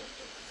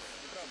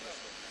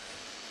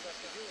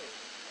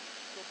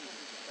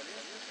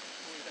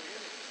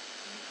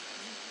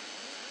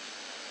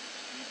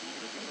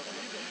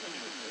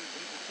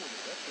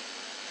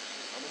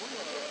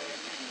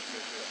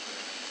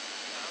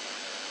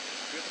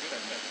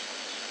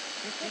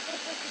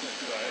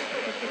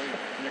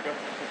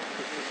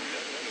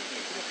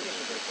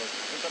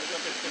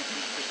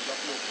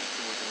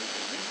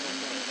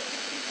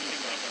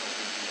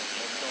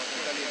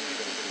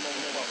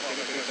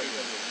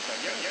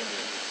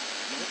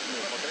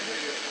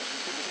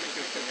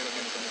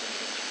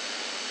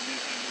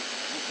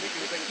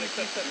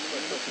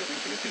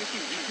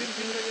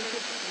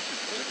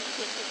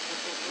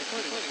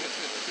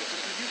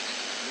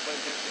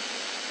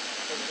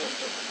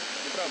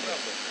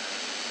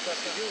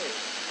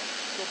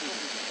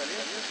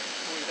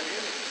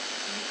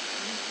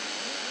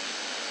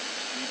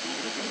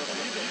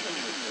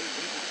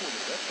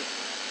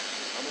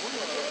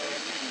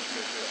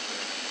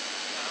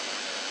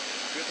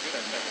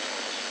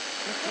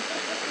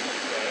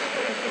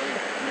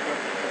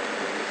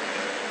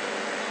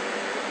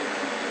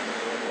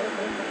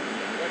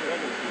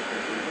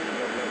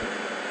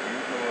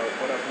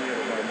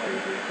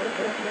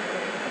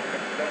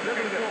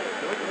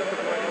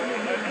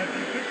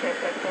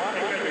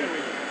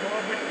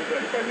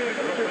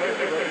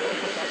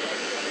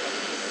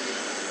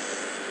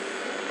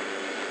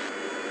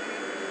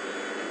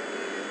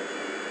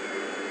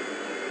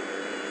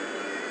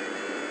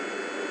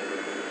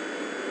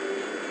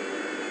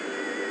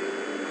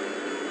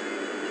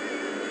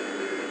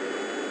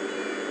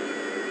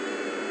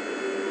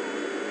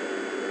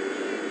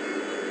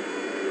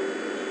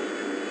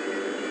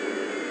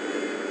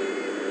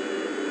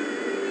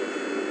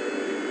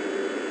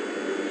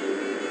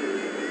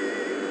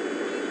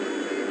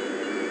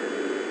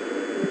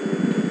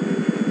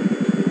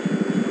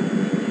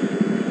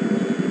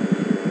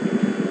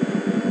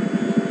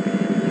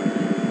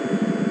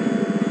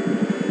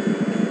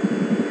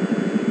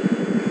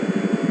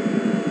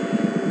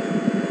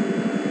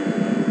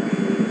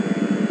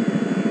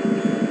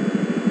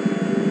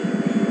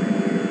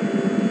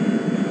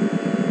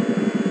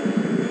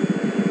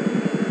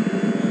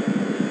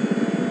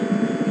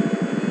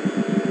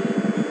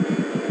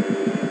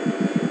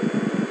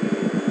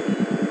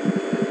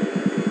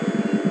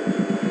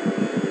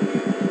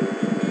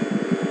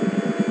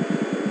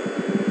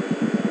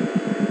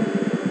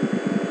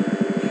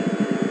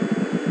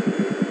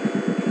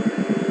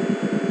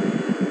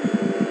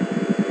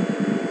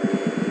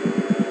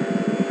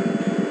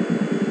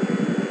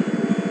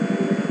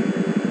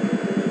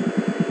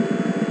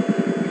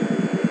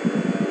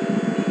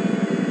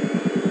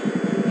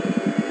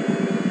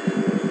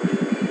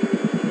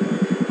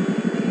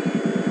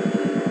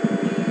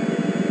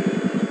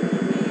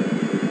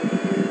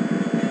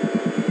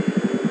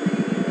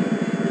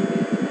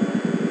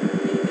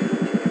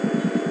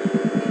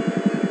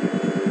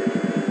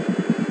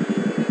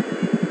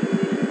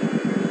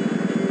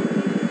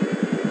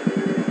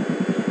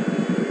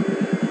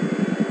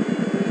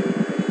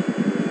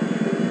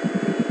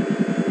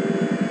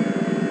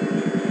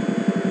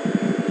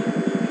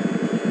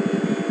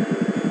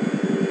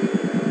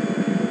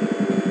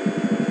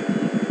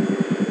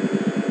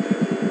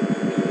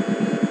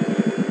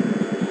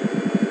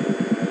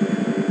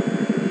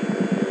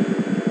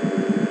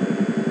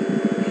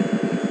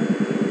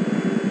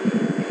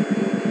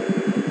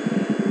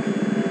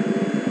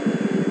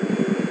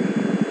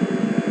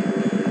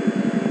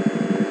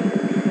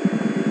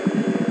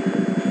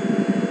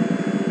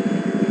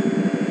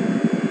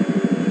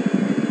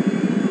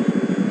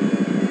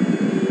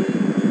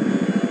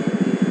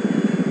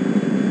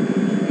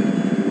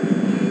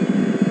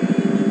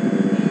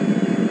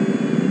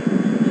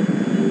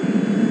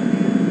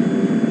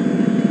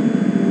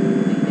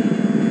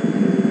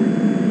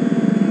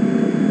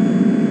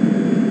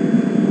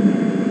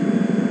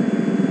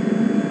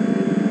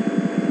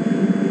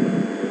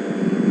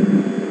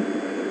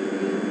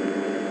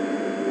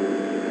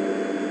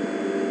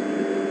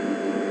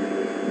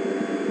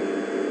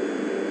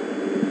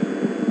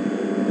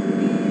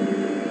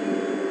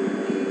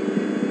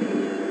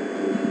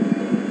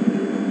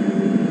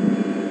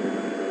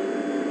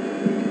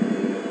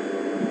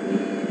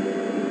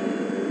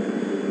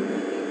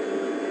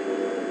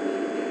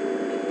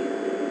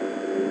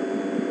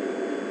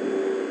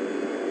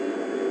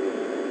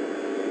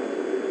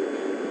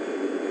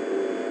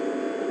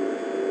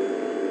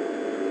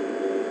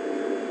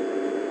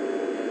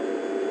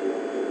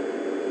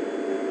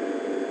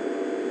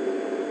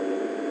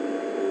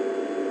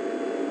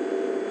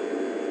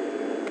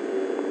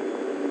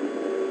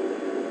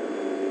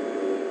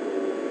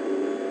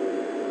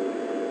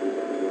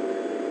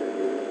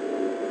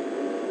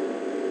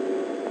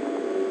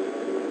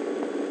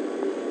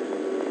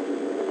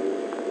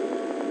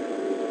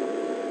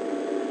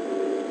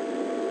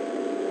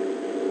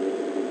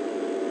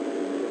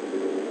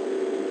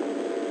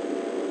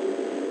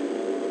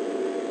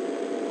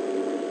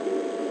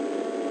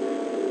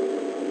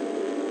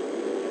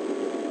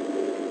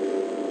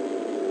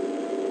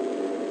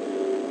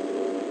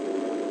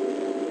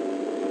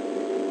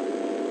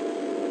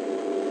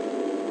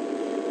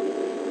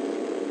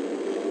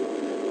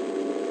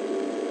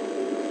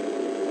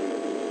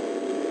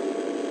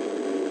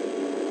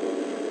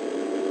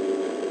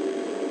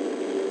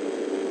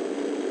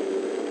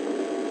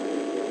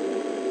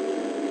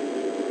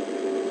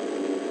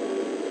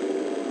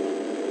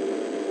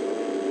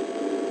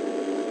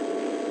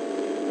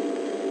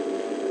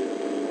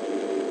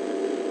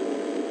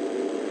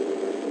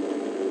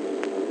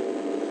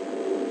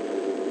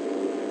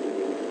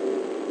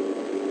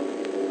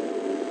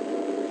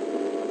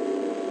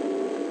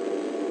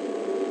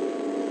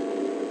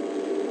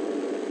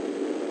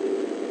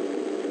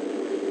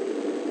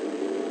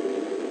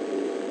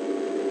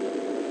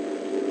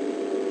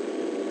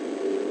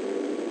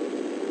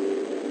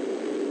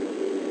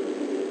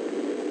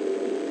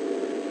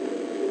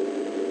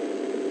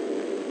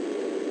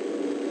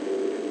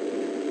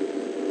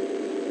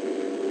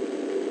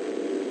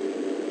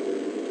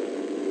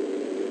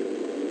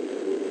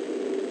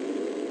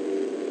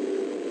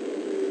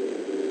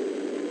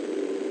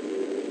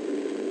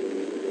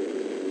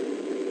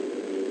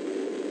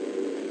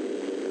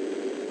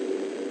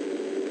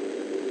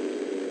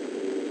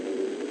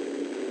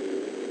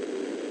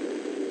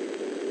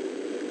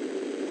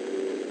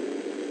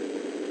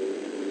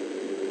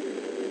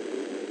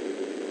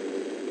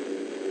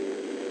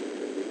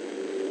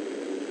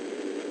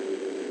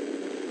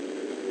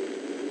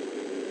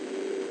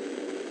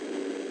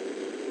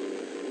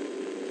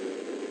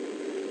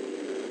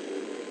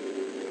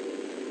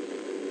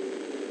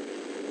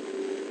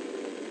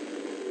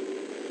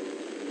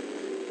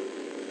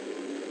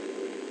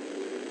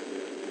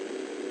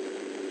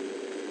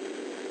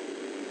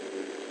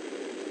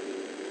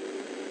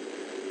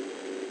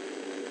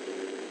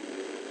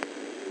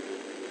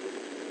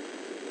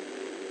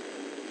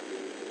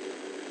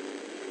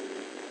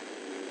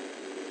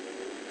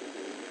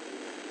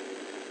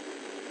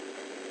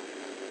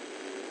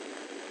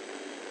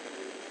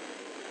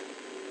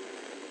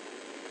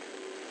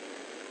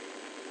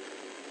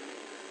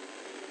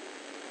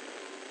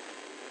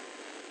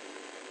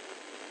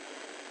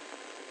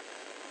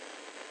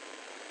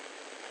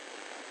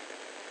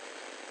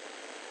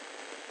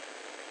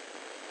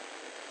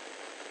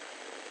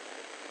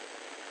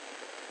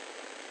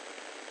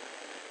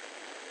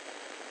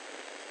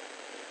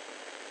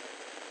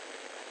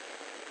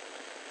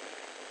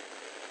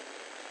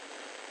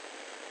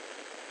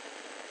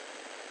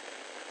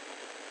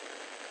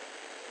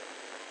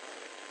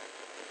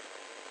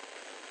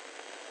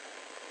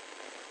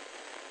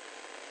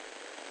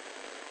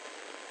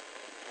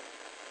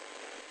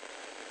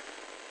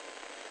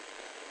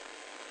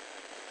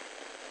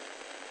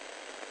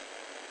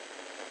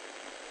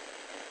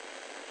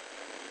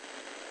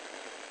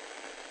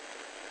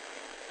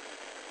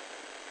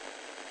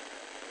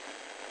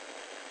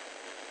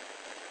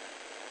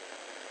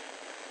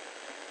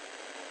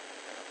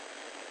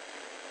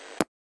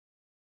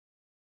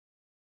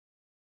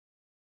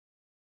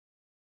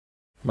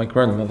 My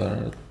grandmother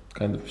had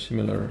kind of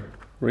similar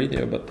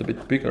radio, but a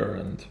bit bigger,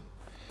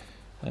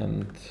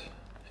 and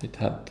it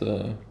had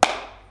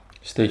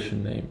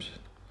station names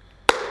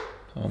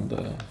on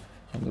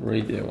the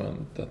radio,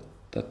 and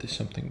that is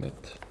something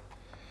that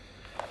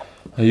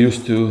I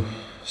used to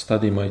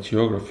study my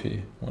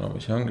geography when I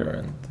was younger,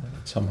 and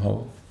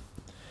somehow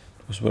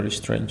it was very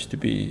strange to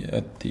be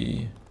at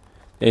the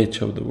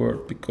edge of the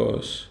world,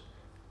 because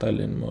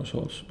Tallinn was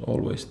also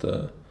always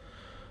the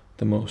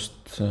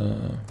most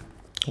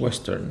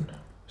western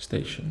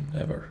station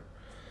ever,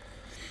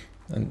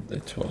 and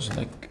it was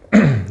like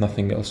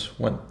nothing else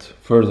went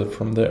further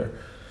from there,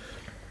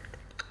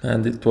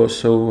 and it was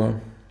so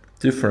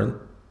different.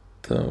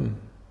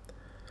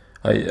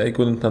 I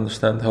couldn't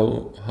understand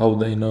how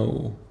they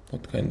know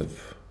what kind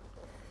of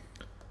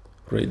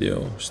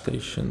radio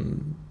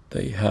station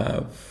they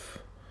have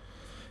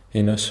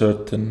in a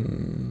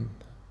certain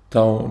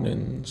town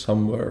in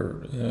somewhere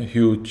in a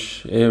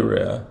huge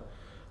area,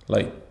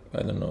 like,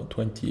 I don't know,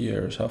 20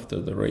 years after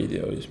the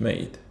radio is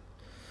made.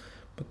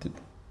 But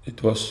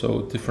it was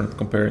so different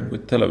comparing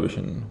with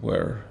television,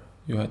 where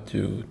you had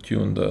to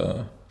tune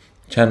the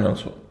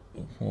channels.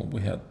 Well,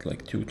 we had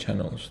like 2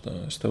 channels, the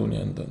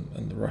Estonian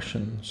and the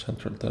Russian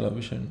central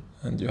television,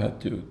 and you had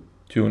to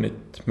tune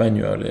it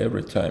manually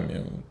every time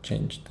you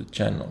changed the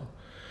channel.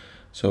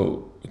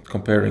 So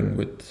comparing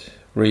with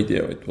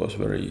radio, it was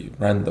very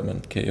random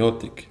and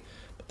chaotic,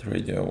 but the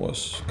radio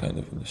was kind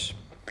of this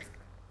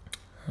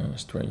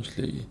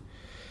strangely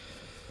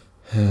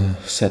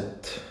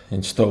set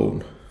in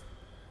stone,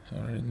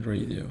 or in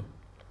radio.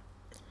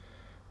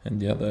 And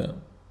the other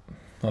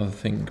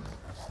thing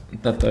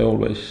that I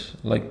always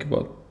like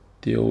about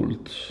the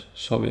old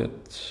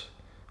Soviet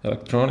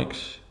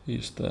electronics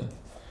is the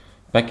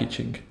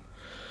packaging.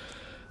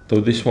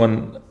 Though this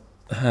one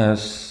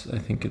has, I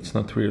think it's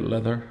not real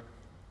leather,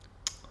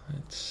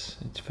 it's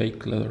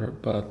fake leather,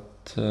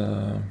 but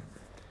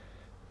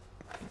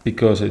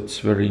because it's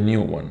very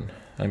new one,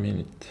 I mean,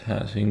 it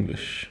has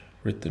English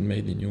written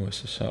made in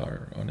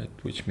USSR on it,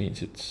 which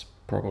means it's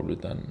probably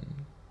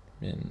done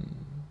in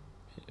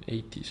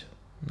 80s,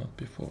 not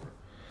before.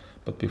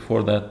 But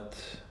before that,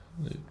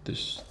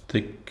 this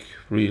thick,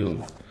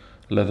 real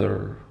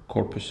leather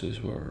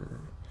corpuses were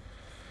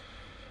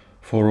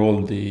for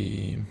all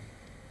the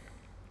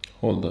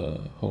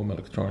home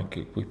electronic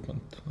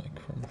equipment, like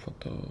from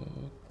photo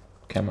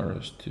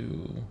cameras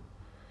to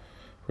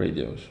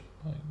radios.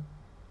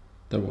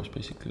 There was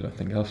basically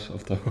nothing else,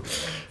 although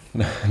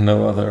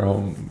no other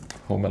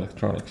home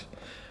electronics.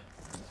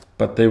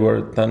 But they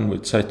were done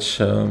with such.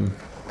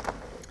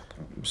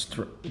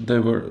 They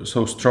were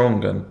so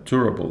strong and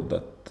durable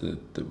that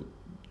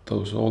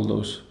all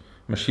those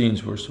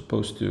machines were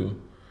supposed to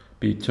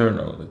be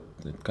eternal.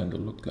 It kind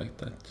of looked like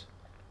that.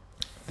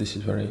 This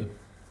is very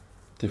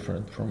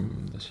different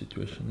from the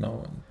situation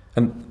now,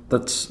 and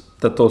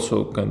that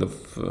also kind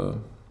of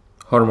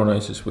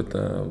harmonizes with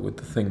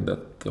the thing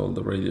that all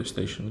the radio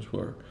stations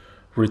were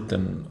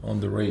written on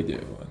the radio,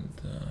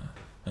 and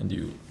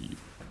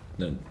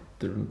then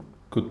there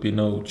could be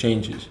no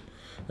changes.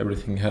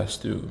 Everything had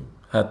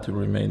to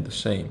remain the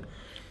same.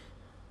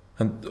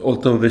 And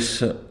although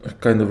this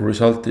kind of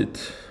resulted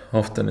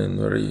often in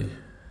very,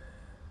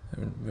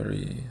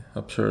 very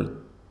absurd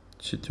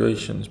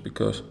situations,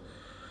 because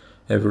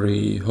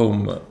every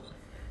home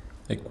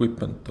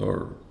equipment,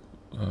 or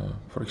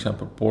for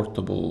example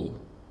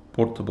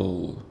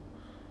portable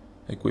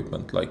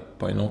equipment like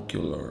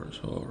binoculars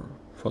or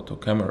photo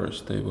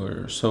cameras, they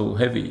were so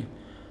heavy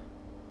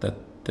that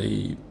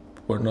they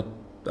were not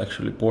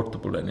actually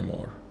portable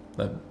anymore.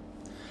 That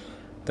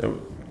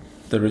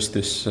there is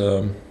this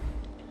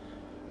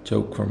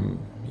joke from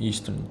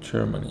Eastern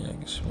Germany, I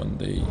guess, when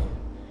they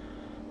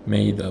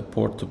made a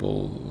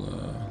portable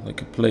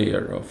like a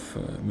player of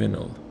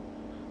vinyl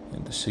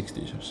in the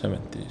 60s or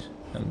 70s,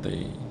 and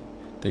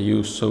they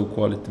used so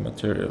quality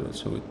material,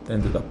 so it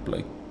ended up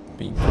like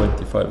being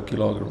 25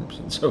 kilograms,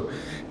 and so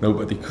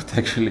nobody could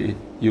actually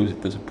use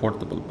it as a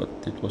portable, but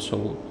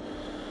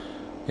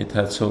it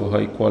had so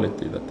high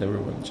quality that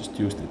everyone just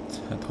used it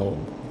at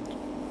home,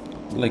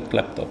 like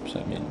laptops.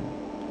 I mean,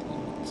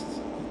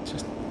 it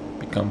just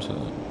becomes a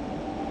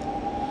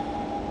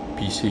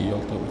PC,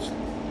 although it's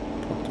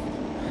portable.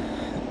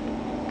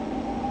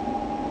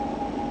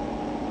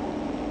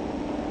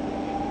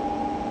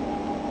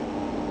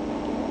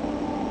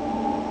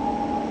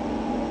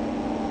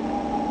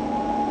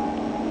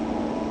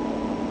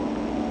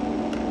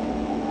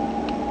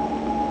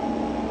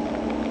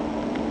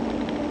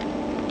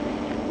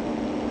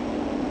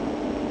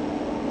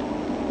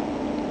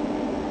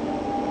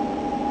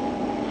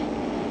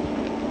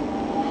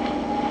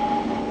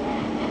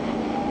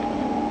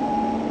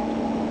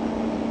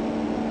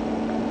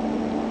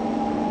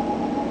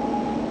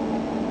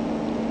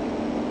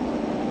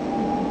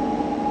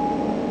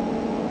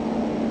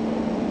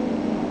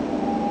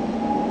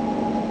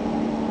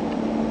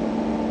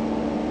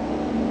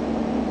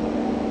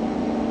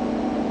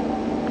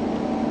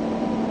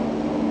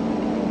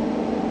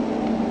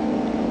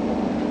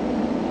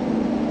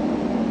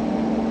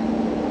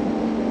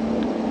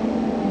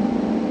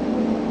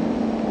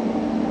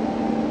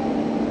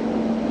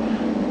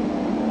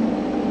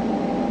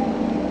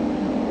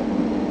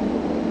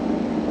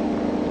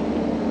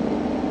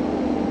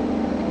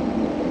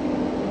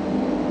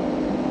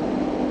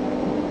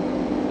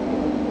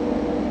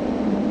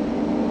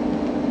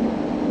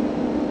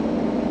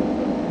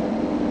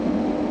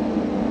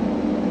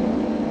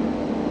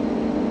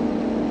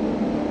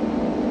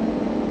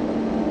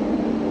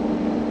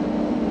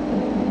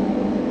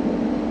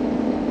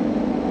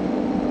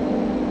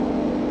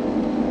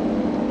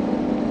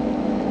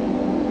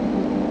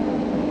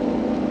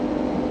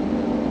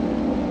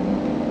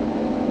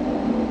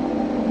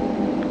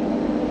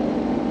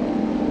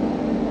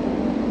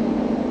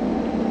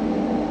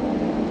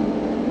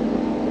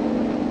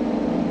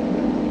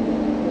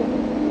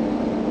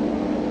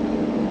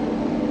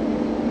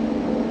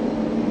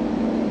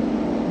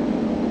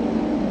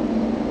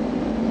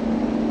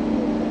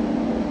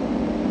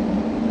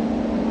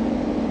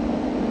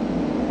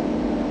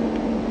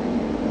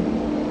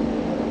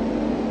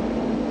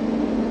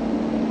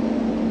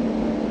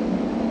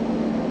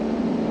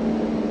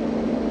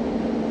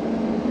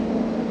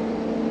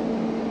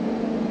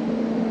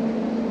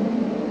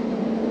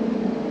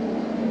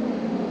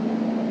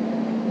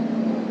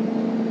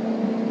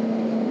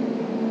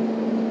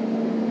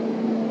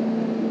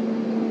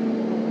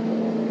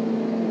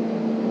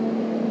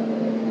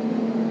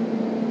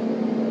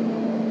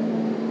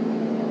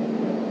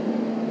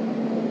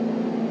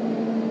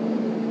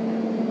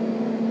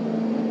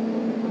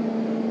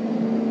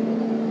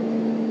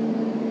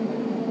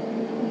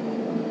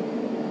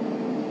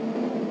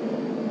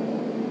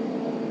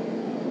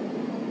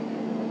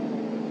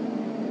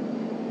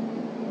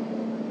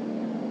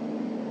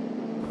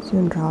 see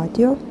on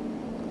raadio,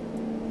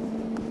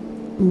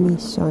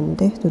 mis on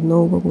tehtud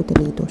Nõukogude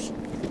Liidus.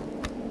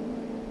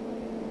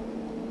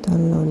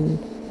 Tal on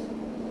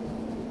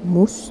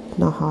must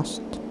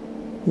nahast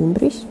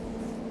ümbris,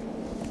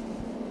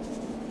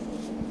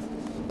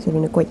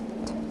 selline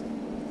kott,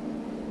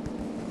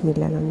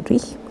 millel on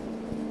rihm,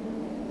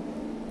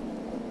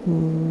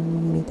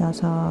 mida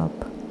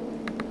saab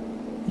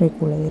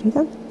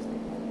reguleerida,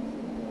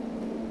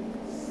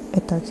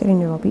 et ta oleks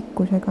erineva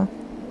pikkusega.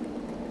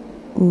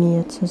 Nii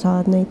et sa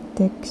saad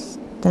näiteks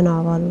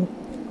tänaval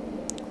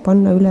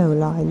panna üle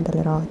õla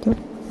endale raadio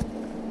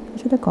ja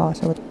seda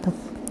kaasa võtta.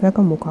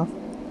 Väga mugav.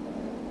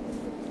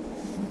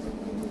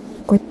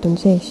 Kott on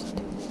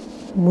seest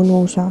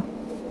mõnusa,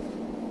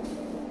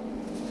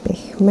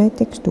 pehme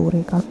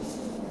tekstuuriga.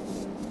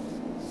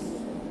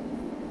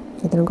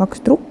 Ja tal on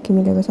 2 trukki,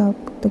 millega saab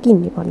ta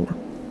kinni panna.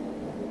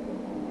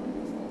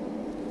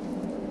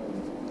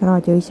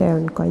 Raadio ise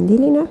on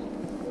kandiline,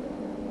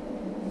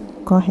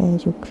 2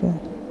 siukse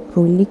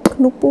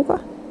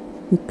rulliknupuga.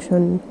 Üks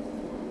on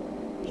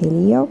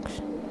heli jaoks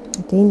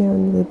ja teine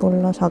on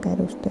võib-olla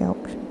sageduste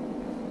jaoks.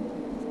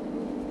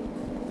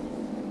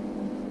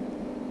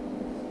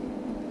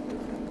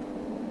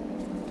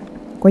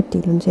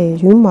 Kotil on sees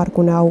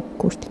ümmargune auk,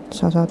 kust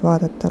sa saad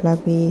vaadata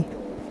läbi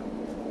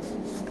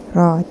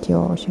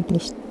raadio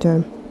sellist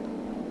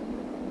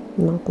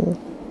nagu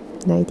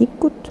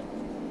näidikut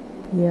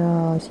ja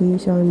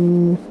siis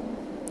on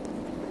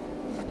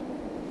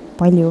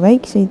palju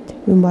väikseid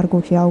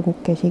ümmargusi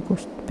augukesi,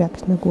 kust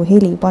peaks nagu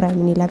heli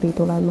paremini läbi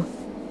tulema.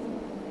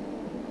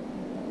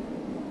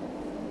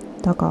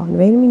 Taga on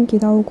veel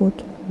mingid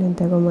augud,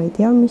 nendega ma ei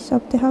tea, mis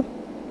saab teha.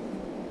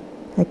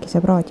 Äkki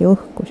saab raadio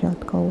õhku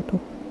sealt kaudu.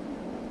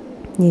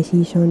 Ja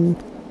siis on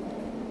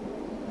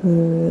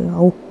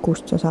auk,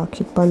 kust sa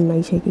saaksid panna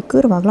isegi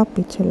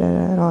kõrvaklapid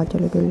sellele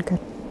raadiole külge.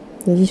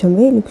 Ja siis on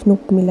veel üks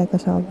nupp, millega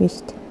saab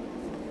vist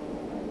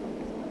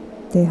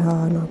teha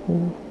nagu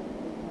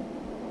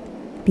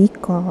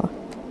pika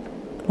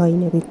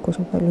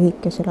lainepikkusega,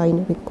 lühikese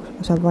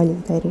lainepikkusega saab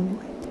valida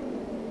erinevaid.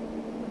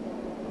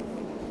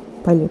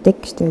 Palju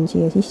tekste on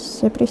siia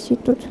sisse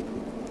pressitud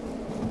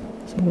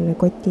sellele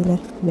kotile,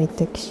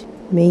 näiteks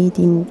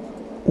Made in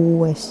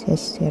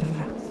USSR.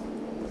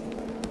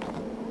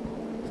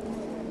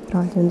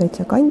 Raadio on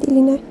täitsa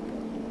kandiline,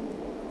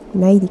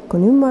 näidik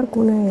on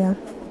ümmargune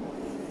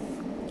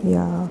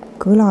ja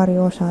kõlari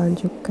osa on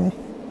siuke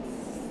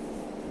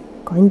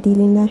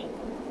kandiline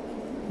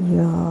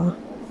ja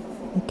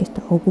väikeste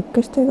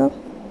augukestega.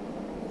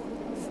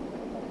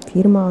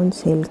 Firma on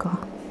Selga.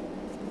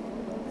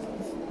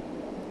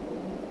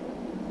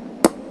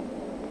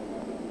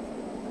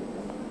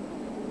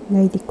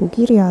 Näidiku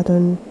kirjad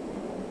on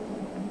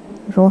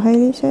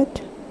rohelised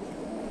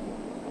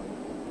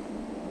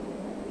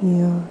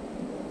ja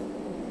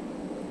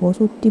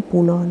osuti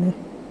punane,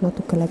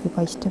 natuke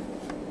läbipaistev.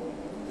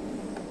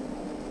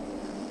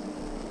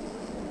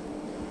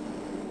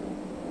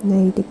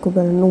 Näidiku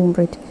peal on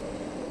numbrid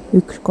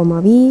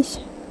 1,5,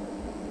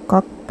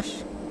 2,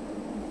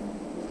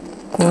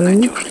 3.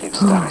 Они ушли в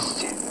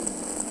старости.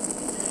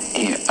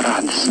 И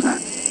радостно,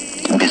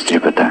 без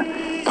трепета,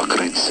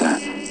 покрыться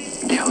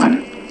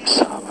белым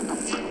саваном.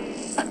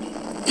 Аминь.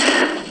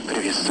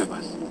 Приветствую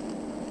вас.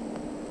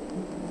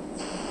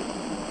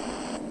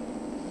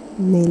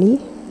 4,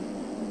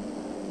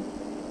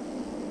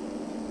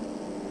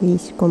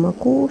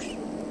 5,6,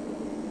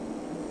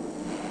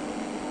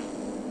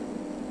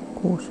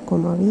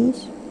 6,5,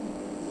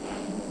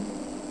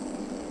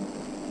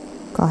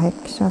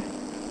 8,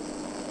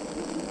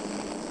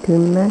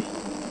 10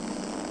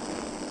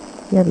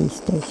 ja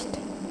 15.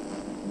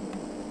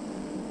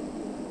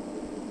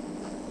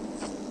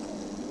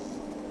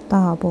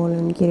 Tahapoole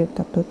on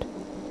kirjutatud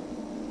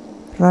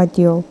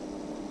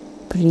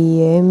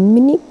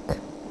radioprijemnik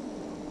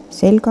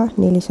Selga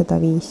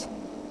 405,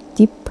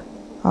 tipp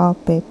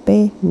APP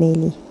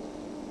 4,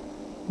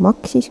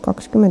 maksis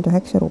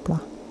 29 rubla.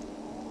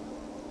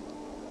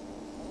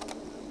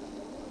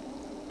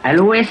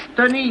 Hello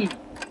Estoni!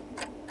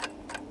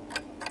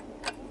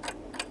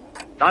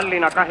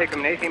 Tallinna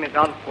 21.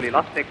 algkooli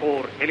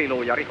lastekoor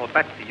helilooja Riho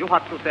Pätsi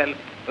juhatusel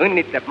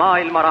õnnitleb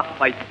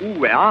maailmarahvaid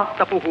uue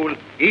aasta puhul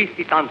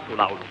Eesti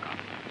tantsulauluga.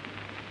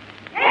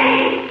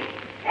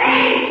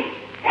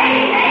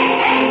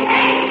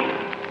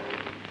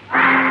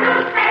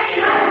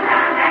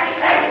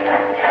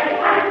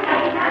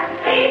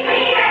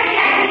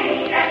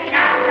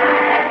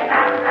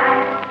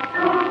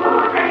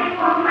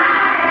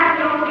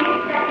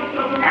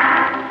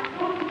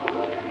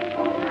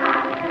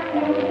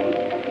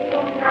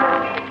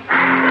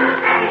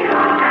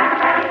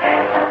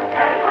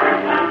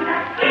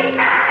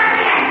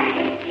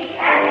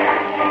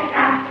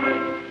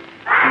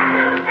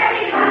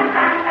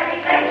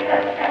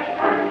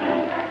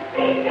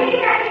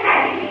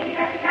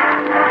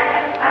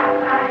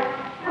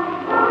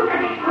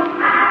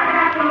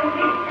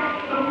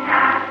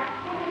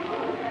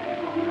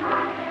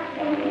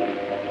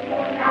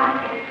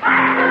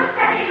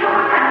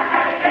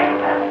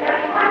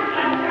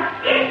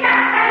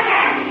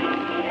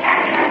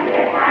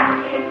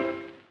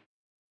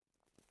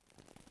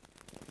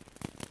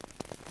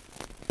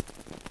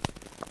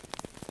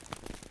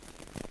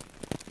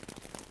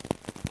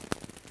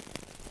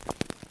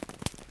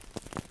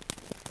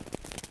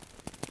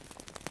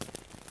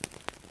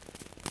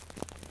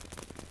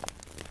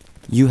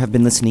 You have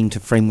been listening to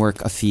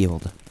Framework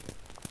Afield.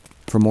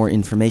 For more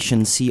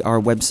information, see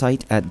our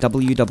website at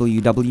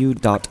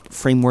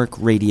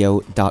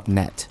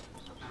www.frameworkradio.net.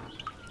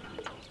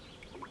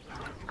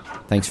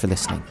 Thanks for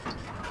listening.